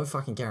still no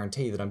fucking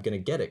guarantee that I'm going to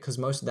get it, because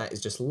most of that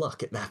is just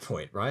luck at that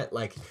point, right?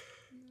 Like,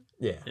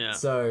 yeah.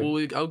 So,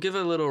 well, I'll give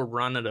a little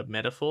run at a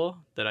metaphor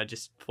that I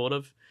just thought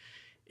of.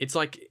 It's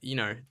like, you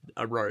know,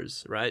 a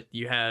rose, right?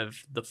 You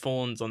have the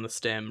thorns on the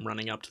stem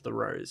running up to the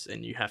rose,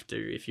 and you have to,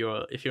 if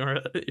you're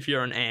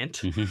an ant,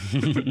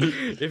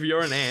 if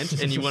you're an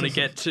ant and you want to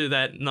get to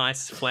that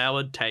nice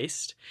flowered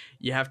taste,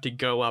 you have to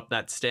go up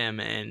that stem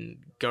and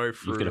go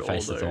through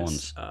all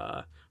those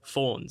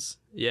thorns.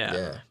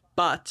 Yeah.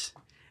 But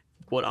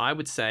what I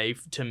would say,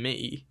 to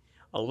me,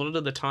 a lot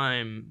of the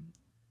time,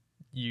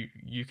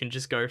 you can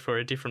just go for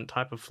a different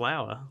type of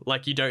flower.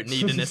 Like, you don't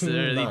need to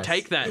necessarily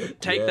take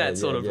that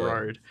sort of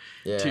road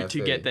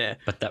to get there.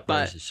 But that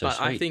rose is so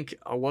sweet. I think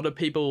a lot of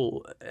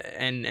people,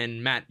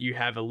 and Matt, you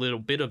have a little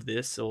bit of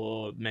this,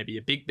 or maybe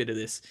a big bit of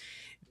this,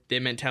 their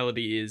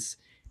mentality is,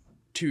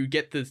 to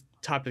get the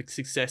type of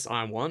success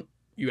I want,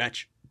 you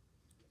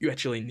you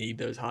actually need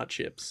those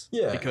hardships.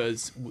 Yeah.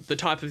 Because the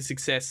type of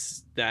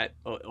success that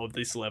of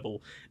this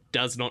level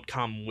does not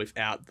come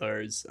without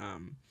those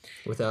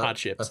Without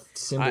hardships. a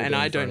symbol And being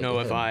I don't thrown at know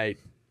your if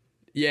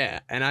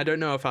head. and I don't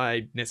know if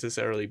I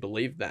necessarily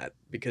believe that,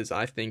 because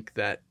I think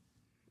that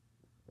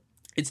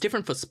it's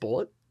different for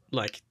sport.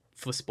 Like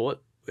for sport,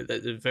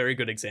 a very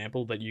good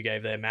example that you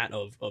gave there, Matt,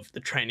 of the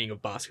training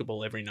of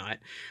basketball every night.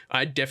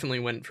 I definitely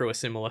went through a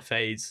similar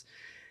phase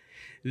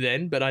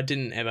then, but I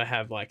didn't ever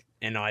have like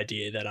an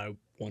idea that I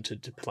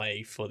wanted to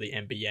play for the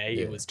NBA.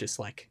 Yeah. It was just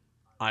like,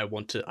 I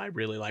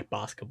really like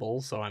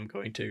basketball, so I'm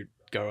going to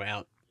go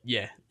out,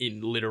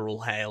 in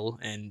literal hail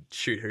and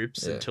shoot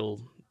hoops Yeah.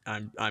 until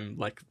I'm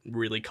like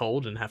really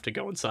cold and have to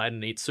go inside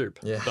and eat soup.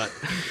 Yeah.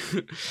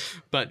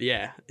 But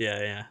yeah.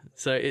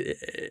 So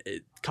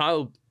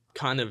Kyle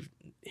kind of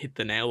hit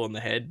the nail on the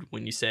head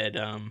when you said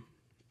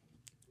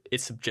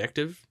it's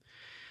subjective.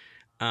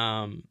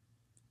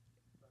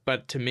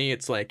 But to me,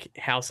 it's like,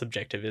 how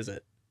subjective is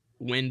it?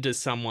 When does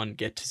someone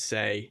get to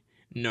say,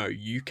 no,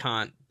 you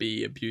can't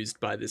be abused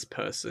by this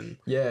person,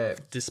 Yeah.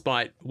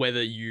 despite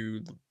whether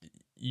you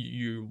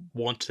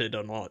want it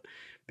or not,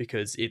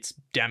 because it's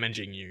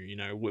damaging you, you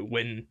know,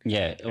 when...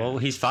 Yeah, well,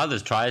 his father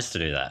tries to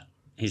do that.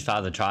 His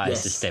father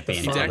tries to Yes, step the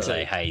in father. and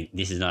say, hey,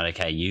 this is not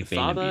okay, you've been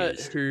father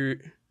abused. who...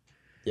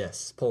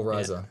 Yes. Paul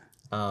Reiser.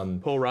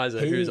 Paul Reiser,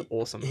 who's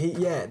awesome.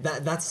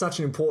 That's such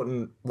an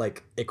important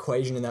like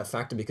equation in that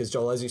factor, because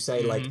Joel, as you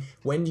say, like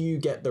when do you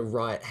get the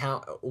right,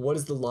 what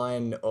is the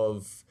line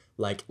of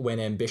like when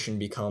ambition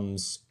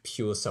becomes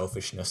pure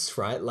selfishness,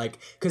 right? Like,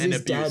 because And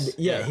his abuse,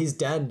 dad, his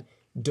dad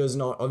does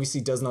not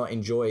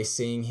enjoy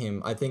seeing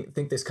him. I think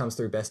this comes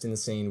through best in the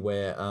scene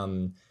where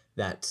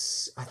that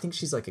I think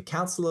she's like a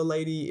counselor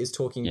lady is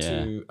talking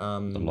to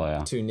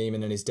lawyer. to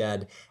Neiman and his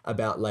dad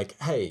about like,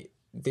 hey,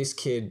 this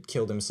kid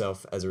killed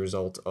himself as a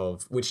result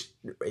of, which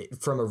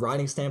from a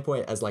writing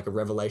standpoint, as like a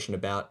revelation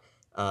about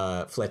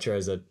Fletcher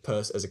as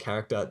a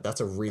character,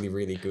 that's a really,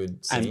 really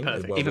good scene. And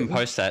as well even written.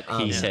 post that,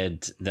 he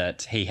said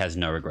that he has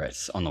no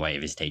regrets on the way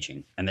of his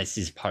teaching. And this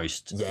is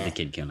post Yeah. the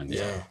kid killing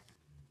himself.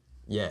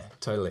 Yeah,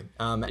 totally.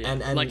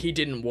 And like he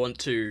didn't want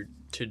to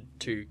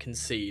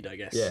concede, I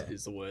guess, Yeah.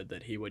 is the word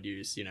that he would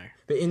use, you know.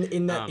 but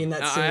in that scene,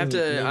 I have to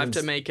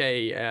Neiman's- make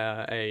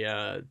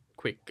a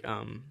quick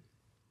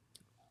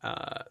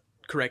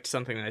correct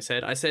something that I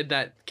said. I said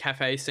that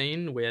cafe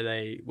scene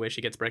where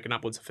she gets broken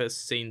up was the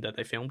first scene that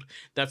they filmed.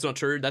 That's not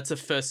true. That's the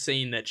first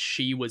scene that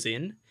she was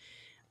in.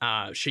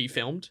 She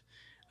filmed.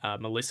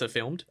 Melissa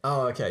filmed.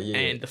 Oh, okay, yeah.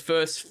 And the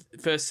first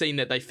scene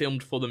that they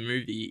filmed for the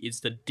movie is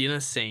the dinner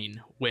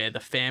scene where the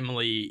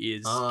family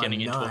is getting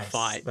into a nice.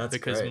 fight That's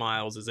because great.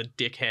 Miles is a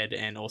dickhead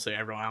and also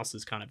everyone else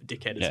is kind of a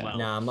dickhead as Yeah. well.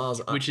 Nah,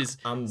 Miles, Which is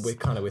we're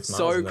kind of with Miles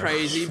So in that.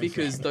 crazy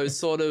because those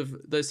sort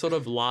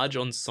of large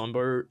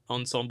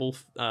ensemble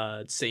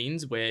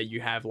scenes where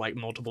you have like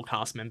multiple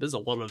cast members, a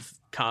lot of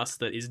cast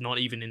that is not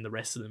even in the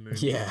rest of the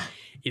movie, Yeah,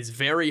 is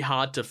very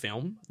hard to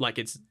film. Like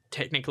it's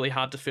technically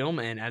hard to film,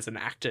 and as an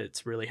actor,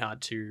 it's really hard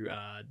to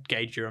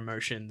gauge your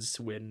emotions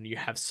when you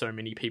have so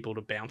many people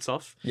to bounce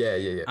off.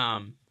 yeah.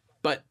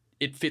 But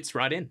it fits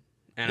right in,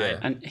 and Yeah.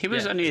 And he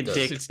was only a it does.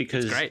 dick It's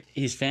because great.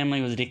 his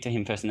family was a dick to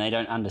him first and they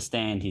don't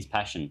understand his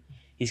passion.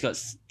 He's got,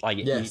 like,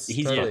 Yes,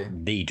 he's totally.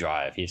 got the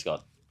drive. He's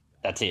got,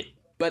 that's it.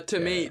 But to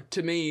me,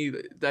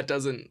 that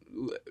doesn't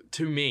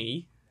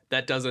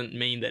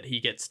mean that he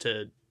gets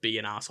to be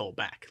an asshole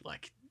back.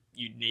 Like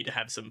you need to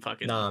have some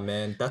fucking Nah,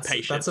 man, that's a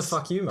patience.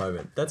 fuck you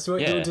moment. That's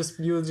what Yeah.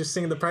 you were just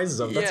singing the praises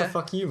of. That's a Yeah.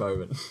 fuck you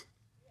moment.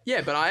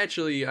 Yeah, but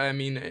I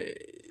mean,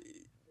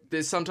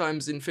 there's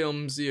sometimes in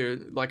films,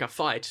 like a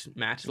fight,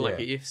 Matt. Like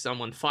Yeah. if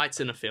someone fights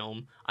in a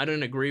film, I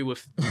don't agree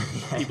with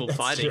people That's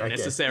fighting true, I guess.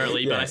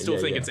 necessarily, but Yeah, I still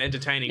think yeah. it's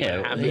entertaining Yeah, when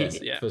it well, happens.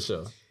 Yeah, Yeah, for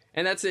sure.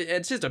 and that's it.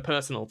 It's just a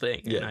personal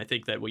thing, and Yeah. I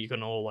think that we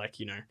can all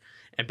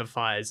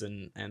empathize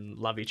and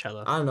love each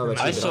other. I don't know about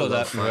you, I but saw love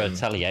that fun.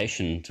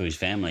 retaliation to his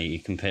family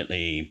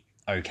completely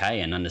okay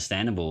and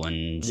understandable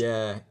and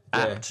Yeah,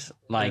 apt.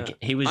 Like, Yeah.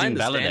 he was I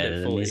understand it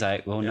invalidated and he's fully.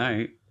 like, well,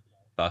 no,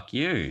 fuck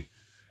you.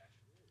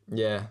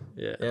 yeah.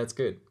 Yeah. It's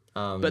good.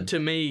 But to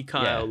me,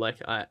 Kyle, Yeah. like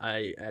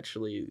I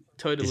actually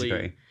totally.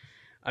 Disagree.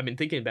 I've been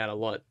thinking about a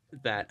lot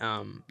that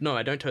no,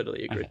 I don't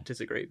totally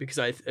disagree, because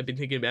I've been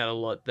thinking about a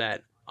lot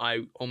that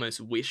I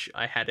almost wish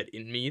I had it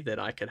in me that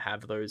I could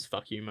have those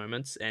fuck you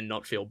moments and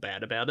not feel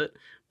bad about it,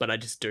 but I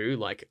just do.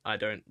 Like I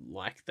don't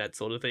like that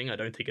sort of thing. I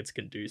don't think it's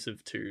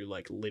conducive to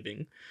like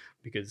living,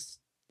 because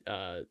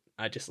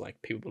I just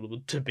like people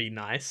to be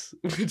nice,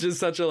 which is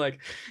such a like,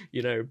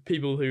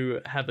 people who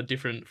have a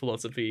different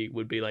philosophy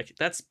would be like,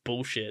 that's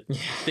bullshit.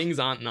 Things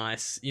aren't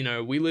nice.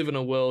 We live in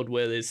a world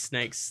where there's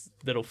snakes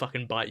that'll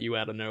fucking bite you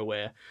out of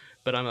nowhere.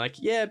 But I'm like,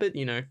 yeah, but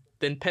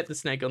then pet the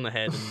snake on the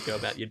head and go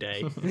about your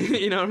day.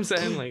 You know what I'm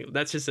saying? Like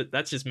that's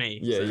just me.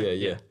 Yeah, So,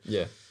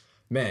 yeah.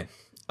 Man.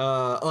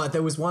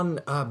 There was one,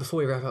 before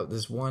we wrap up,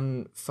 there's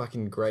one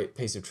fucking great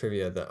piece of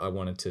trivia that I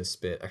wanted to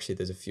spit. Actually,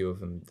 there's a few of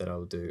them that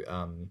I'll do.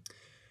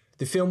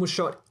 The film was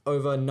shot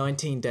over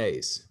 19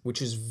 days,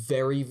 which is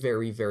very,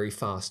 very, very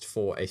fast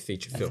for a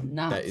feature film.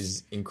 nuts. That is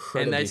And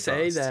incredibly they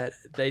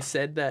fast.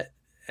 said that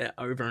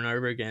over and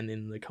over again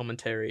in the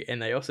commentary,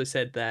 and they also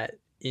said that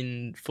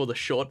for the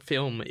short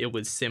film it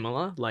was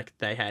similar, like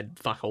they had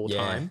fuck all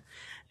time,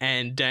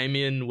 and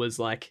Damien was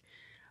like,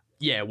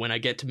 yeah, when I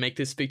get to make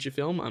this feature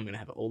film, I'm going to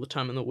have all the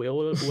time in the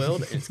world,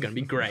 and it's going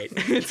to be great.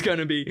 It's going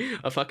to be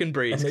a fucking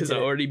breeze because I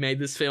already made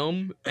this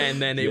film,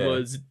 and then it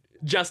was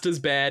just as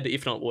bad,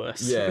 if not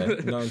worse. Yeah,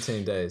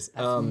 19 days.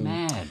 That's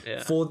mad.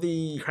 Yeah. For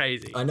the...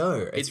 Crazy. I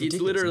know. It's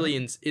literally...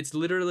 It's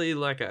literally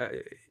like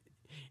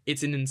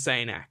it's an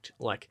insane act.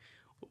 Like,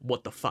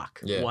 what the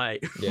fuck? Yeah. Why?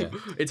 Yeah.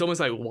 It's almost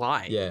like,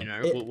 why? Yeah. You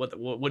know,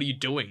 what are you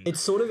doing? It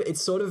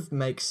sort of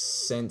makes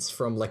sense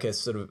from like a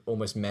sort of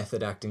almost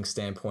method acting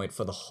standpoint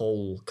for the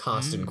whole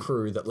cast and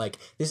crew that like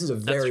this is a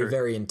very,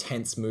 very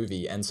intense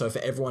movie. And so for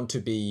everyone to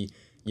be,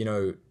 you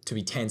know, to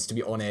be tense, to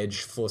be on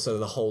edge for sort of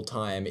the whole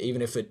time,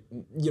 even if it,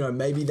 you know,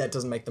 maybe that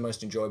doesn't make the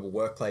most enjoyable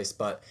workplace,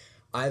 but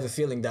I have a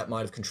feeling that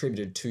might have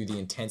contributed to the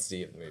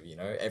intensity of the movie. You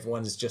know,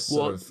 everyone is just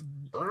sort of.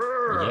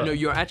 No,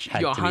 you're Had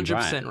you're to be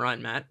 100% right,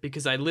 Matt,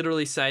 because I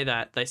literally say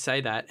that. They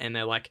say that, and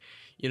they're like,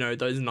 you know,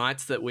 those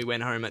nights that we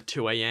went home at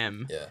 2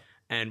 a.m.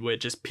 and we're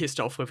just pissed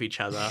off with each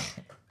other.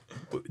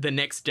 The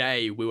next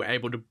day, we were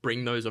able to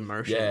bring those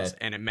emotions,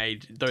 and it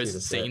made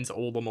those scenes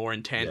all the more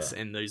intense,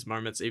 and those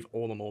moments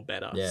all the more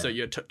better. So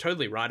you're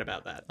totally right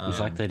about that. It's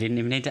like they didn't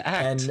even need to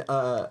act.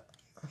 And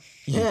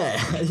yeah,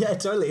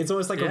 totally. It's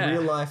almost like a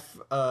real life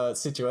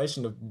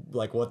situation of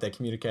like what they're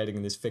communicating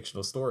in this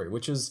fictional story,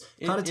 which is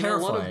kind of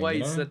terrifying. In a lot of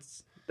ways, you know?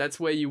 that's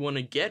where you want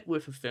to get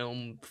with a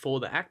film for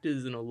the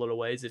actors. In a lot of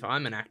ways, if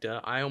I'm an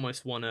actor, I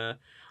almost want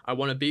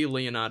to be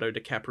Leonardo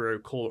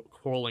DiCaprio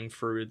crawling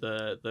through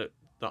the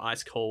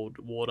ice cold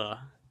water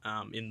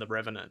in The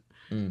Revenant,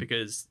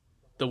 because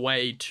the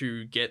way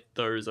to get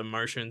those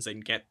emotions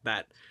and get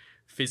that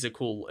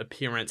physical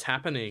appearance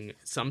happening,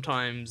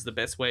 sometimes the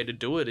best way to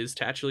do it is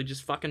to actually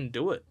just fucking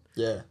do it.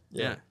 Yeah.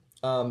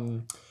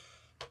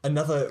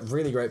 Another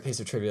really great piece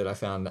of trivia that I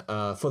found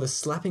for the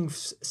slapping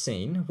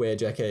scene where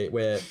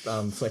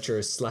Fletcher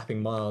is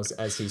slapping Miles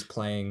as he's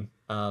playing.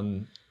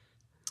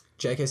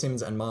 J.K.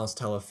 Simmons and Miles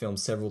Teller filmed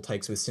several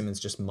takes with Simmons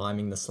just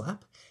miming the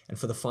slap. And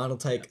for the final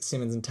take,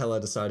 Simmons and Teller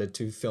decided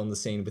to film the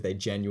scene with a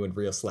genuine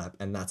real slap,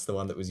 and that's the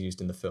one that was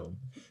used in the film.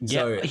 Yeah,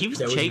 so he was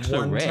there cheeks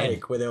was one were red.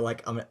 take where they're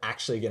like, I'm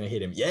actually going to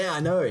hit him. Yeah, I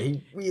know.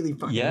 He really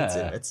fucking hits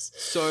him.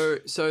 It's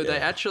they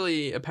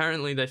actually,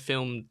 apparently they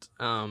filmed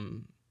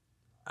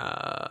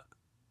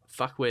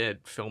fuck, we're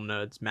film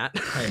nerds, Matt.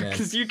 Hey, man.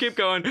 Because you keep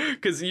going,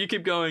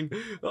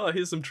 oh,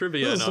 here's some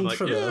trivia. Here's and I'm some like,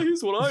 trivia. yeah,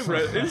 here's what I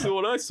read. Here's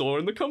what I saw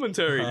in the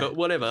commentary. But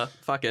whatever,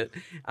 fuck it.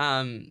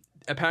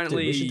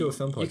 Apparently, Dude, we should do a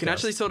film you can podcast.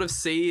 actually sort of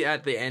see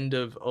at the end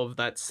of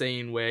that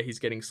scene where he's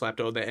getting slapped,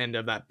 or the end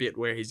of that bit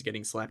where he's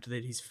getting slapped,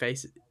 that his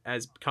face,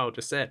 as Carl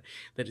just said,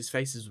 that his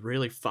face is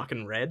really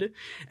fucking red.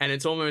 And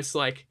it's almost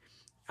like,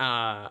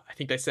 I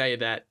think they say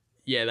that,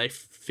 yeah, they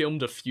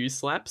filmed a few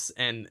slaps,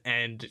 and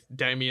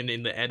Damien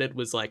in the edit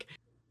was like,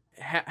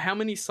 how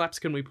many slaps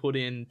can we put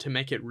in to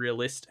make it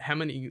realistic?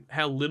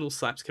 How little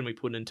slaps can we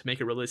put in to make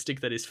it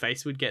realistic that his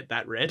face would get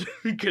that red?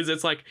 Because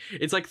it's like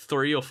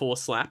 3 or 4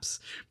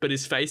 slaps, but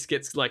his face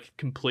gets like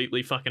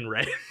completely fucking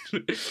red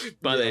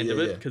by the end of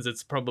it, because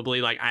it's probably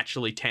like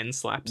actually 10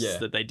 slaps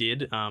that they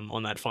did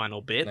on that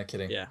final bit. No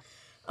kidding. Yeah.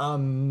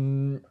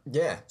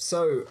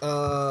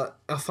 So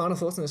our final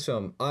thoughts on this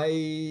film.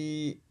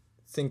 I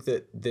think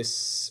that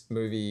this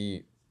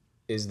movie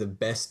is the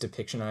best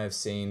depiction I have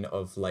seen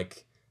of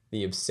like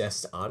the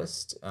obsessed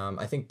artist.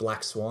 I think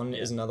Black Swan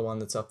is another one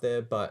that's up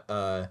there, but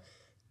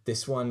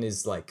this one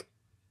is like,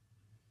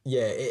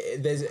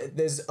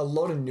 there's a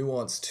lot of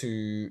nuance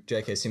to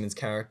J.K. Simmons'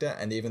 character,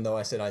 and even though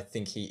I said I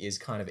think he is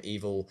kind of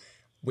evil,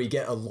 we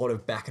get a lot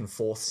of back and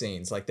forth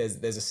scenes. Like there's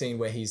a scene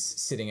where he's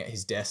sitting at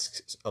his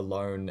desk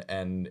alone,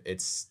 and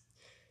it's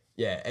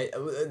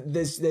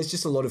there's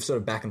just a lot of sort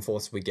of back and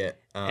forths we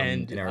get.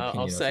 And in our opinion,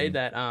 I'll of say him.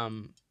 that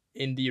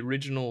in the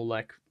original,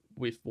 like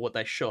with what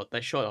they shot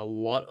a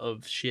lot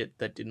of shit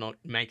that did not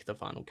make the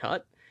final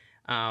cut,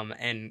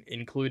 and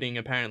including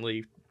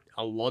apparently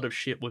a lot of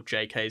shit with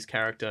JK's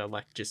character,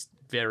 like just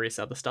various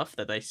other stuff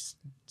that they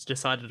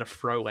decided to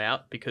throw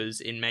out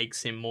because it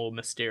makes him more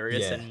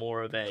mysterious and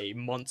more of a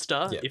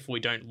monster if we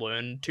don't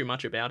learn too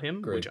much about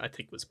him, which I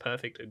think was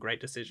perfect, a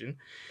great decision.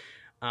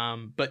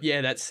 But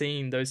yeah,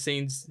 those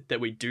scenes that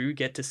we do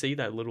get to see,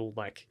 that little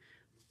like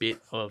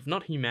bit of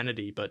not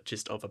humanity, but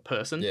just of a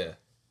person.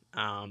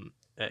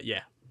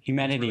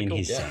 Humanity really in cool.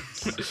 his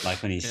sense,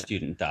 like when his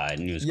student died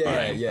and he was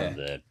crying from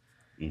the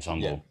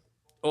ensemble.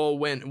 Or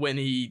when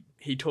he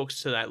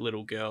talks to that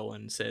little girl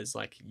and says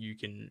like, you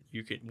could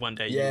one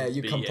day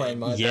you be complain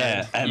my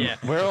Yeah, band.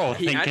 we're all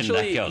thinking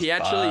that girl's he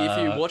actually, if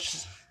you fucked.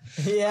 watch,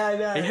 I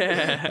know.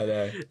 I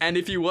know. and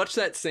if you watch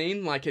that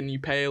scene, like, and you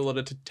pay a lot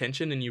of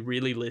attention and you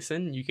really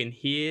listen, you can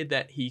hear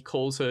that he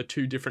calls her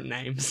 2 different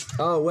names.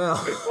 Oh wow.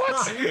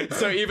 What?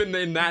 So even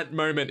in that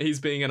moment,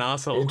 he's being an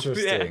asshole.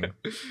 Interesting.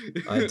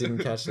 Yeah. I didn't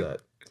catch that.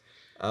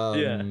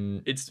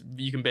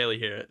 You can barely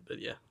hear it,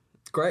 but yeah.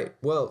 Great.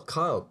 Well,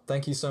 Kyle,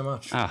 thank you so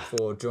much Ah.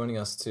 for joining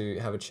us to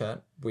have a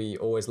chat. We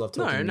always love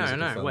talking music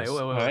and No. films. Wait.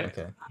 Right.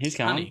 Okay. He's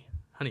gone.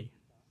 Honey.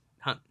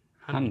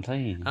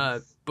 please.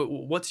 But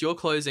what's your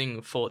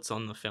closing thoughts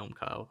on the film,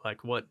 Kyle?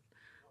 Like, what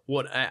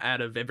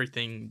out of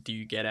everything do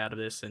you get out of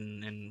this?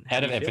 And how Out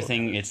do of you feel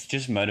everything, about it? it's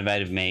just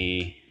motivated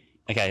me.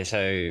 Okay,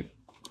 so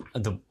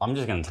I'm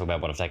just going to talk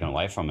about what I've taken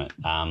away from it.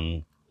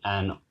 And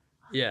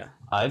Yeah.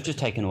 I've just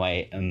taken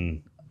away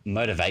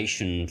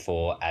motivation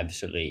for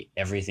absolutely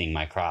everything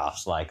my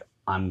crafts. Like,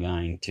 I'm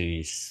going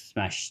to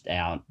smash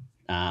out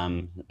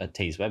a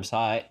T's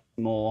website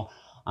more.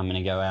 I'm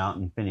going to go out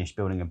and finish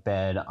building a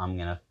bed. I'm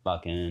going to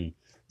fucking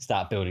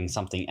start building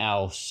something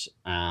else.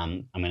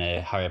 I'm going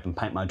to hurry up and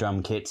paint my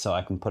drum kit so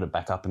I can put it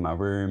back up in my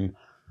room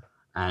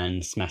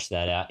and smash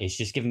that out. It's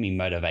just given me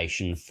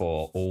motivation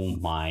for all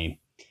my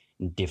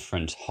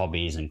different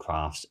hobbies and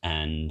crafts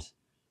and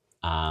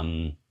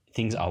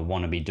things I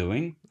want to be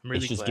doing. I'm really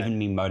it's just glad. given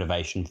me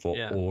motivation for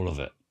Yeah. all of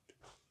it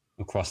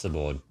across the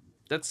board.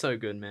 That's so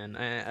good, man.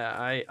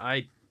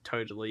 I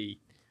totally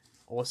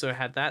also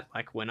had that.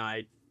 Like when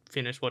I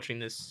finished watching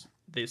this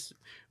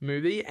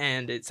movie,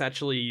 and it's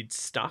actually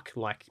stuck.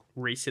 Like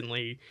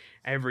recently,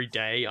 every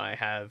day I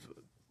have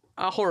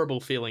a horrible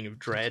feeling of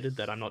dread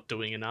that I'm not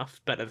doing enough,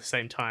 but at the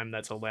same time,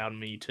 that's allowed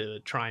me to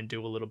try and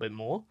do a little bit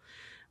more.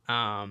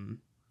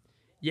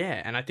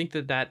 Yeah, and I think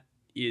that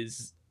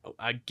is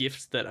a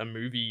gift that a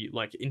movie,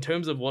 like in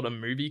terms of what a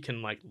movie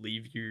can like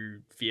leave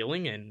you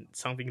feeling and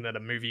something that a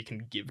movie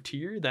can give to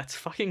you, that's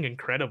fucking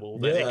incredible.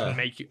 That it Yeah. can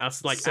make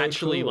us like So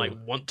actually cool. like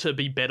want to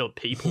be better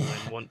people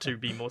and want to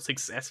be more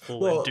successful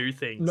Well, and do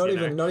things. Not you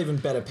even know? not even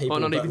better people,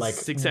 not but even like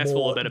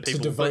successful or more, better people,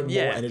 to devote but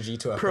yeah, more energy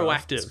to our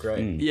craft. It's proactive.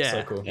 great. Yeah,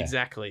 So cool.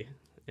 exactly.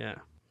 Yeah.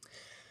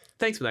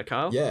 Thanks for that,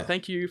 Kyle. Yeah.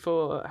 Thank you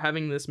for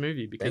having this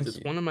movie because Thank it's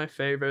you. one of my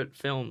favorite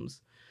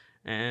films.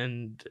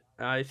 And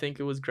I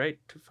think it was great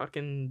to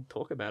fucking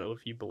talk about it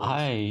with you boys.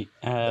 I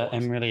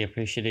am really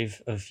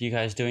appreciative of you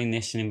guys doing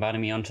this and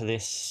inviting me onto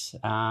this.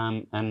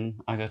 And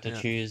I got to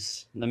Yeah.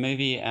 choose the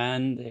movie,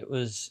 and it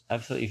was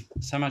absolutely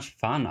so much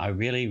fun. I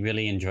really,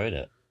 really enjoyed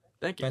it.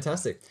 Thank you.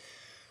 Fantastic.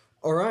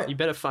 All right. You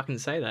better fucking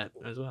say that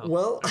as well.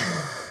 Well,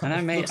 And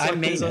I mean- looks I like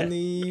mean there's it.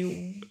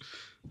 only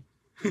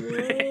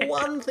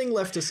one thing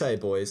left to say,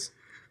 boys,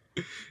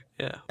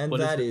 Yeah. and What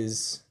that it?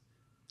 is,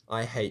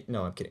 I hate.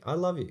 No, I'm kidding. I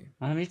love you,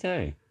 Me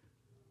too.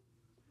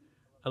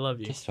 I love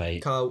you. Just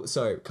wait. Carl.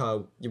 So,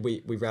 Carl,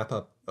 we wrap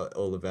up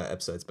all of our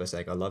episodes by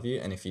saying I love you,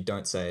 and if you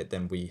don't say it,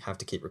 then we have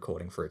to keep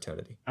recording for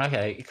eternity.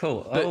 Okay,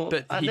 cool.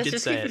 But he let's did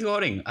just say keep it.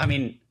 recording. I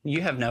mean,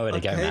 you have nowhere to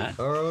go, Okay. Matt.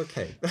 Oh,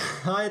 okay.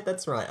 Hi,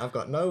 that's right. I've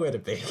got nowhere to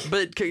be.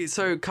 But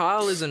so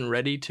Kyle isn't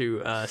ready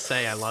to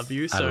say I love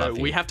you, so love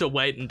we you. have to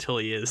wait until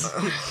he is.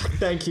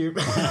 Thank you.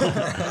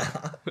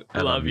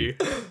 I love you.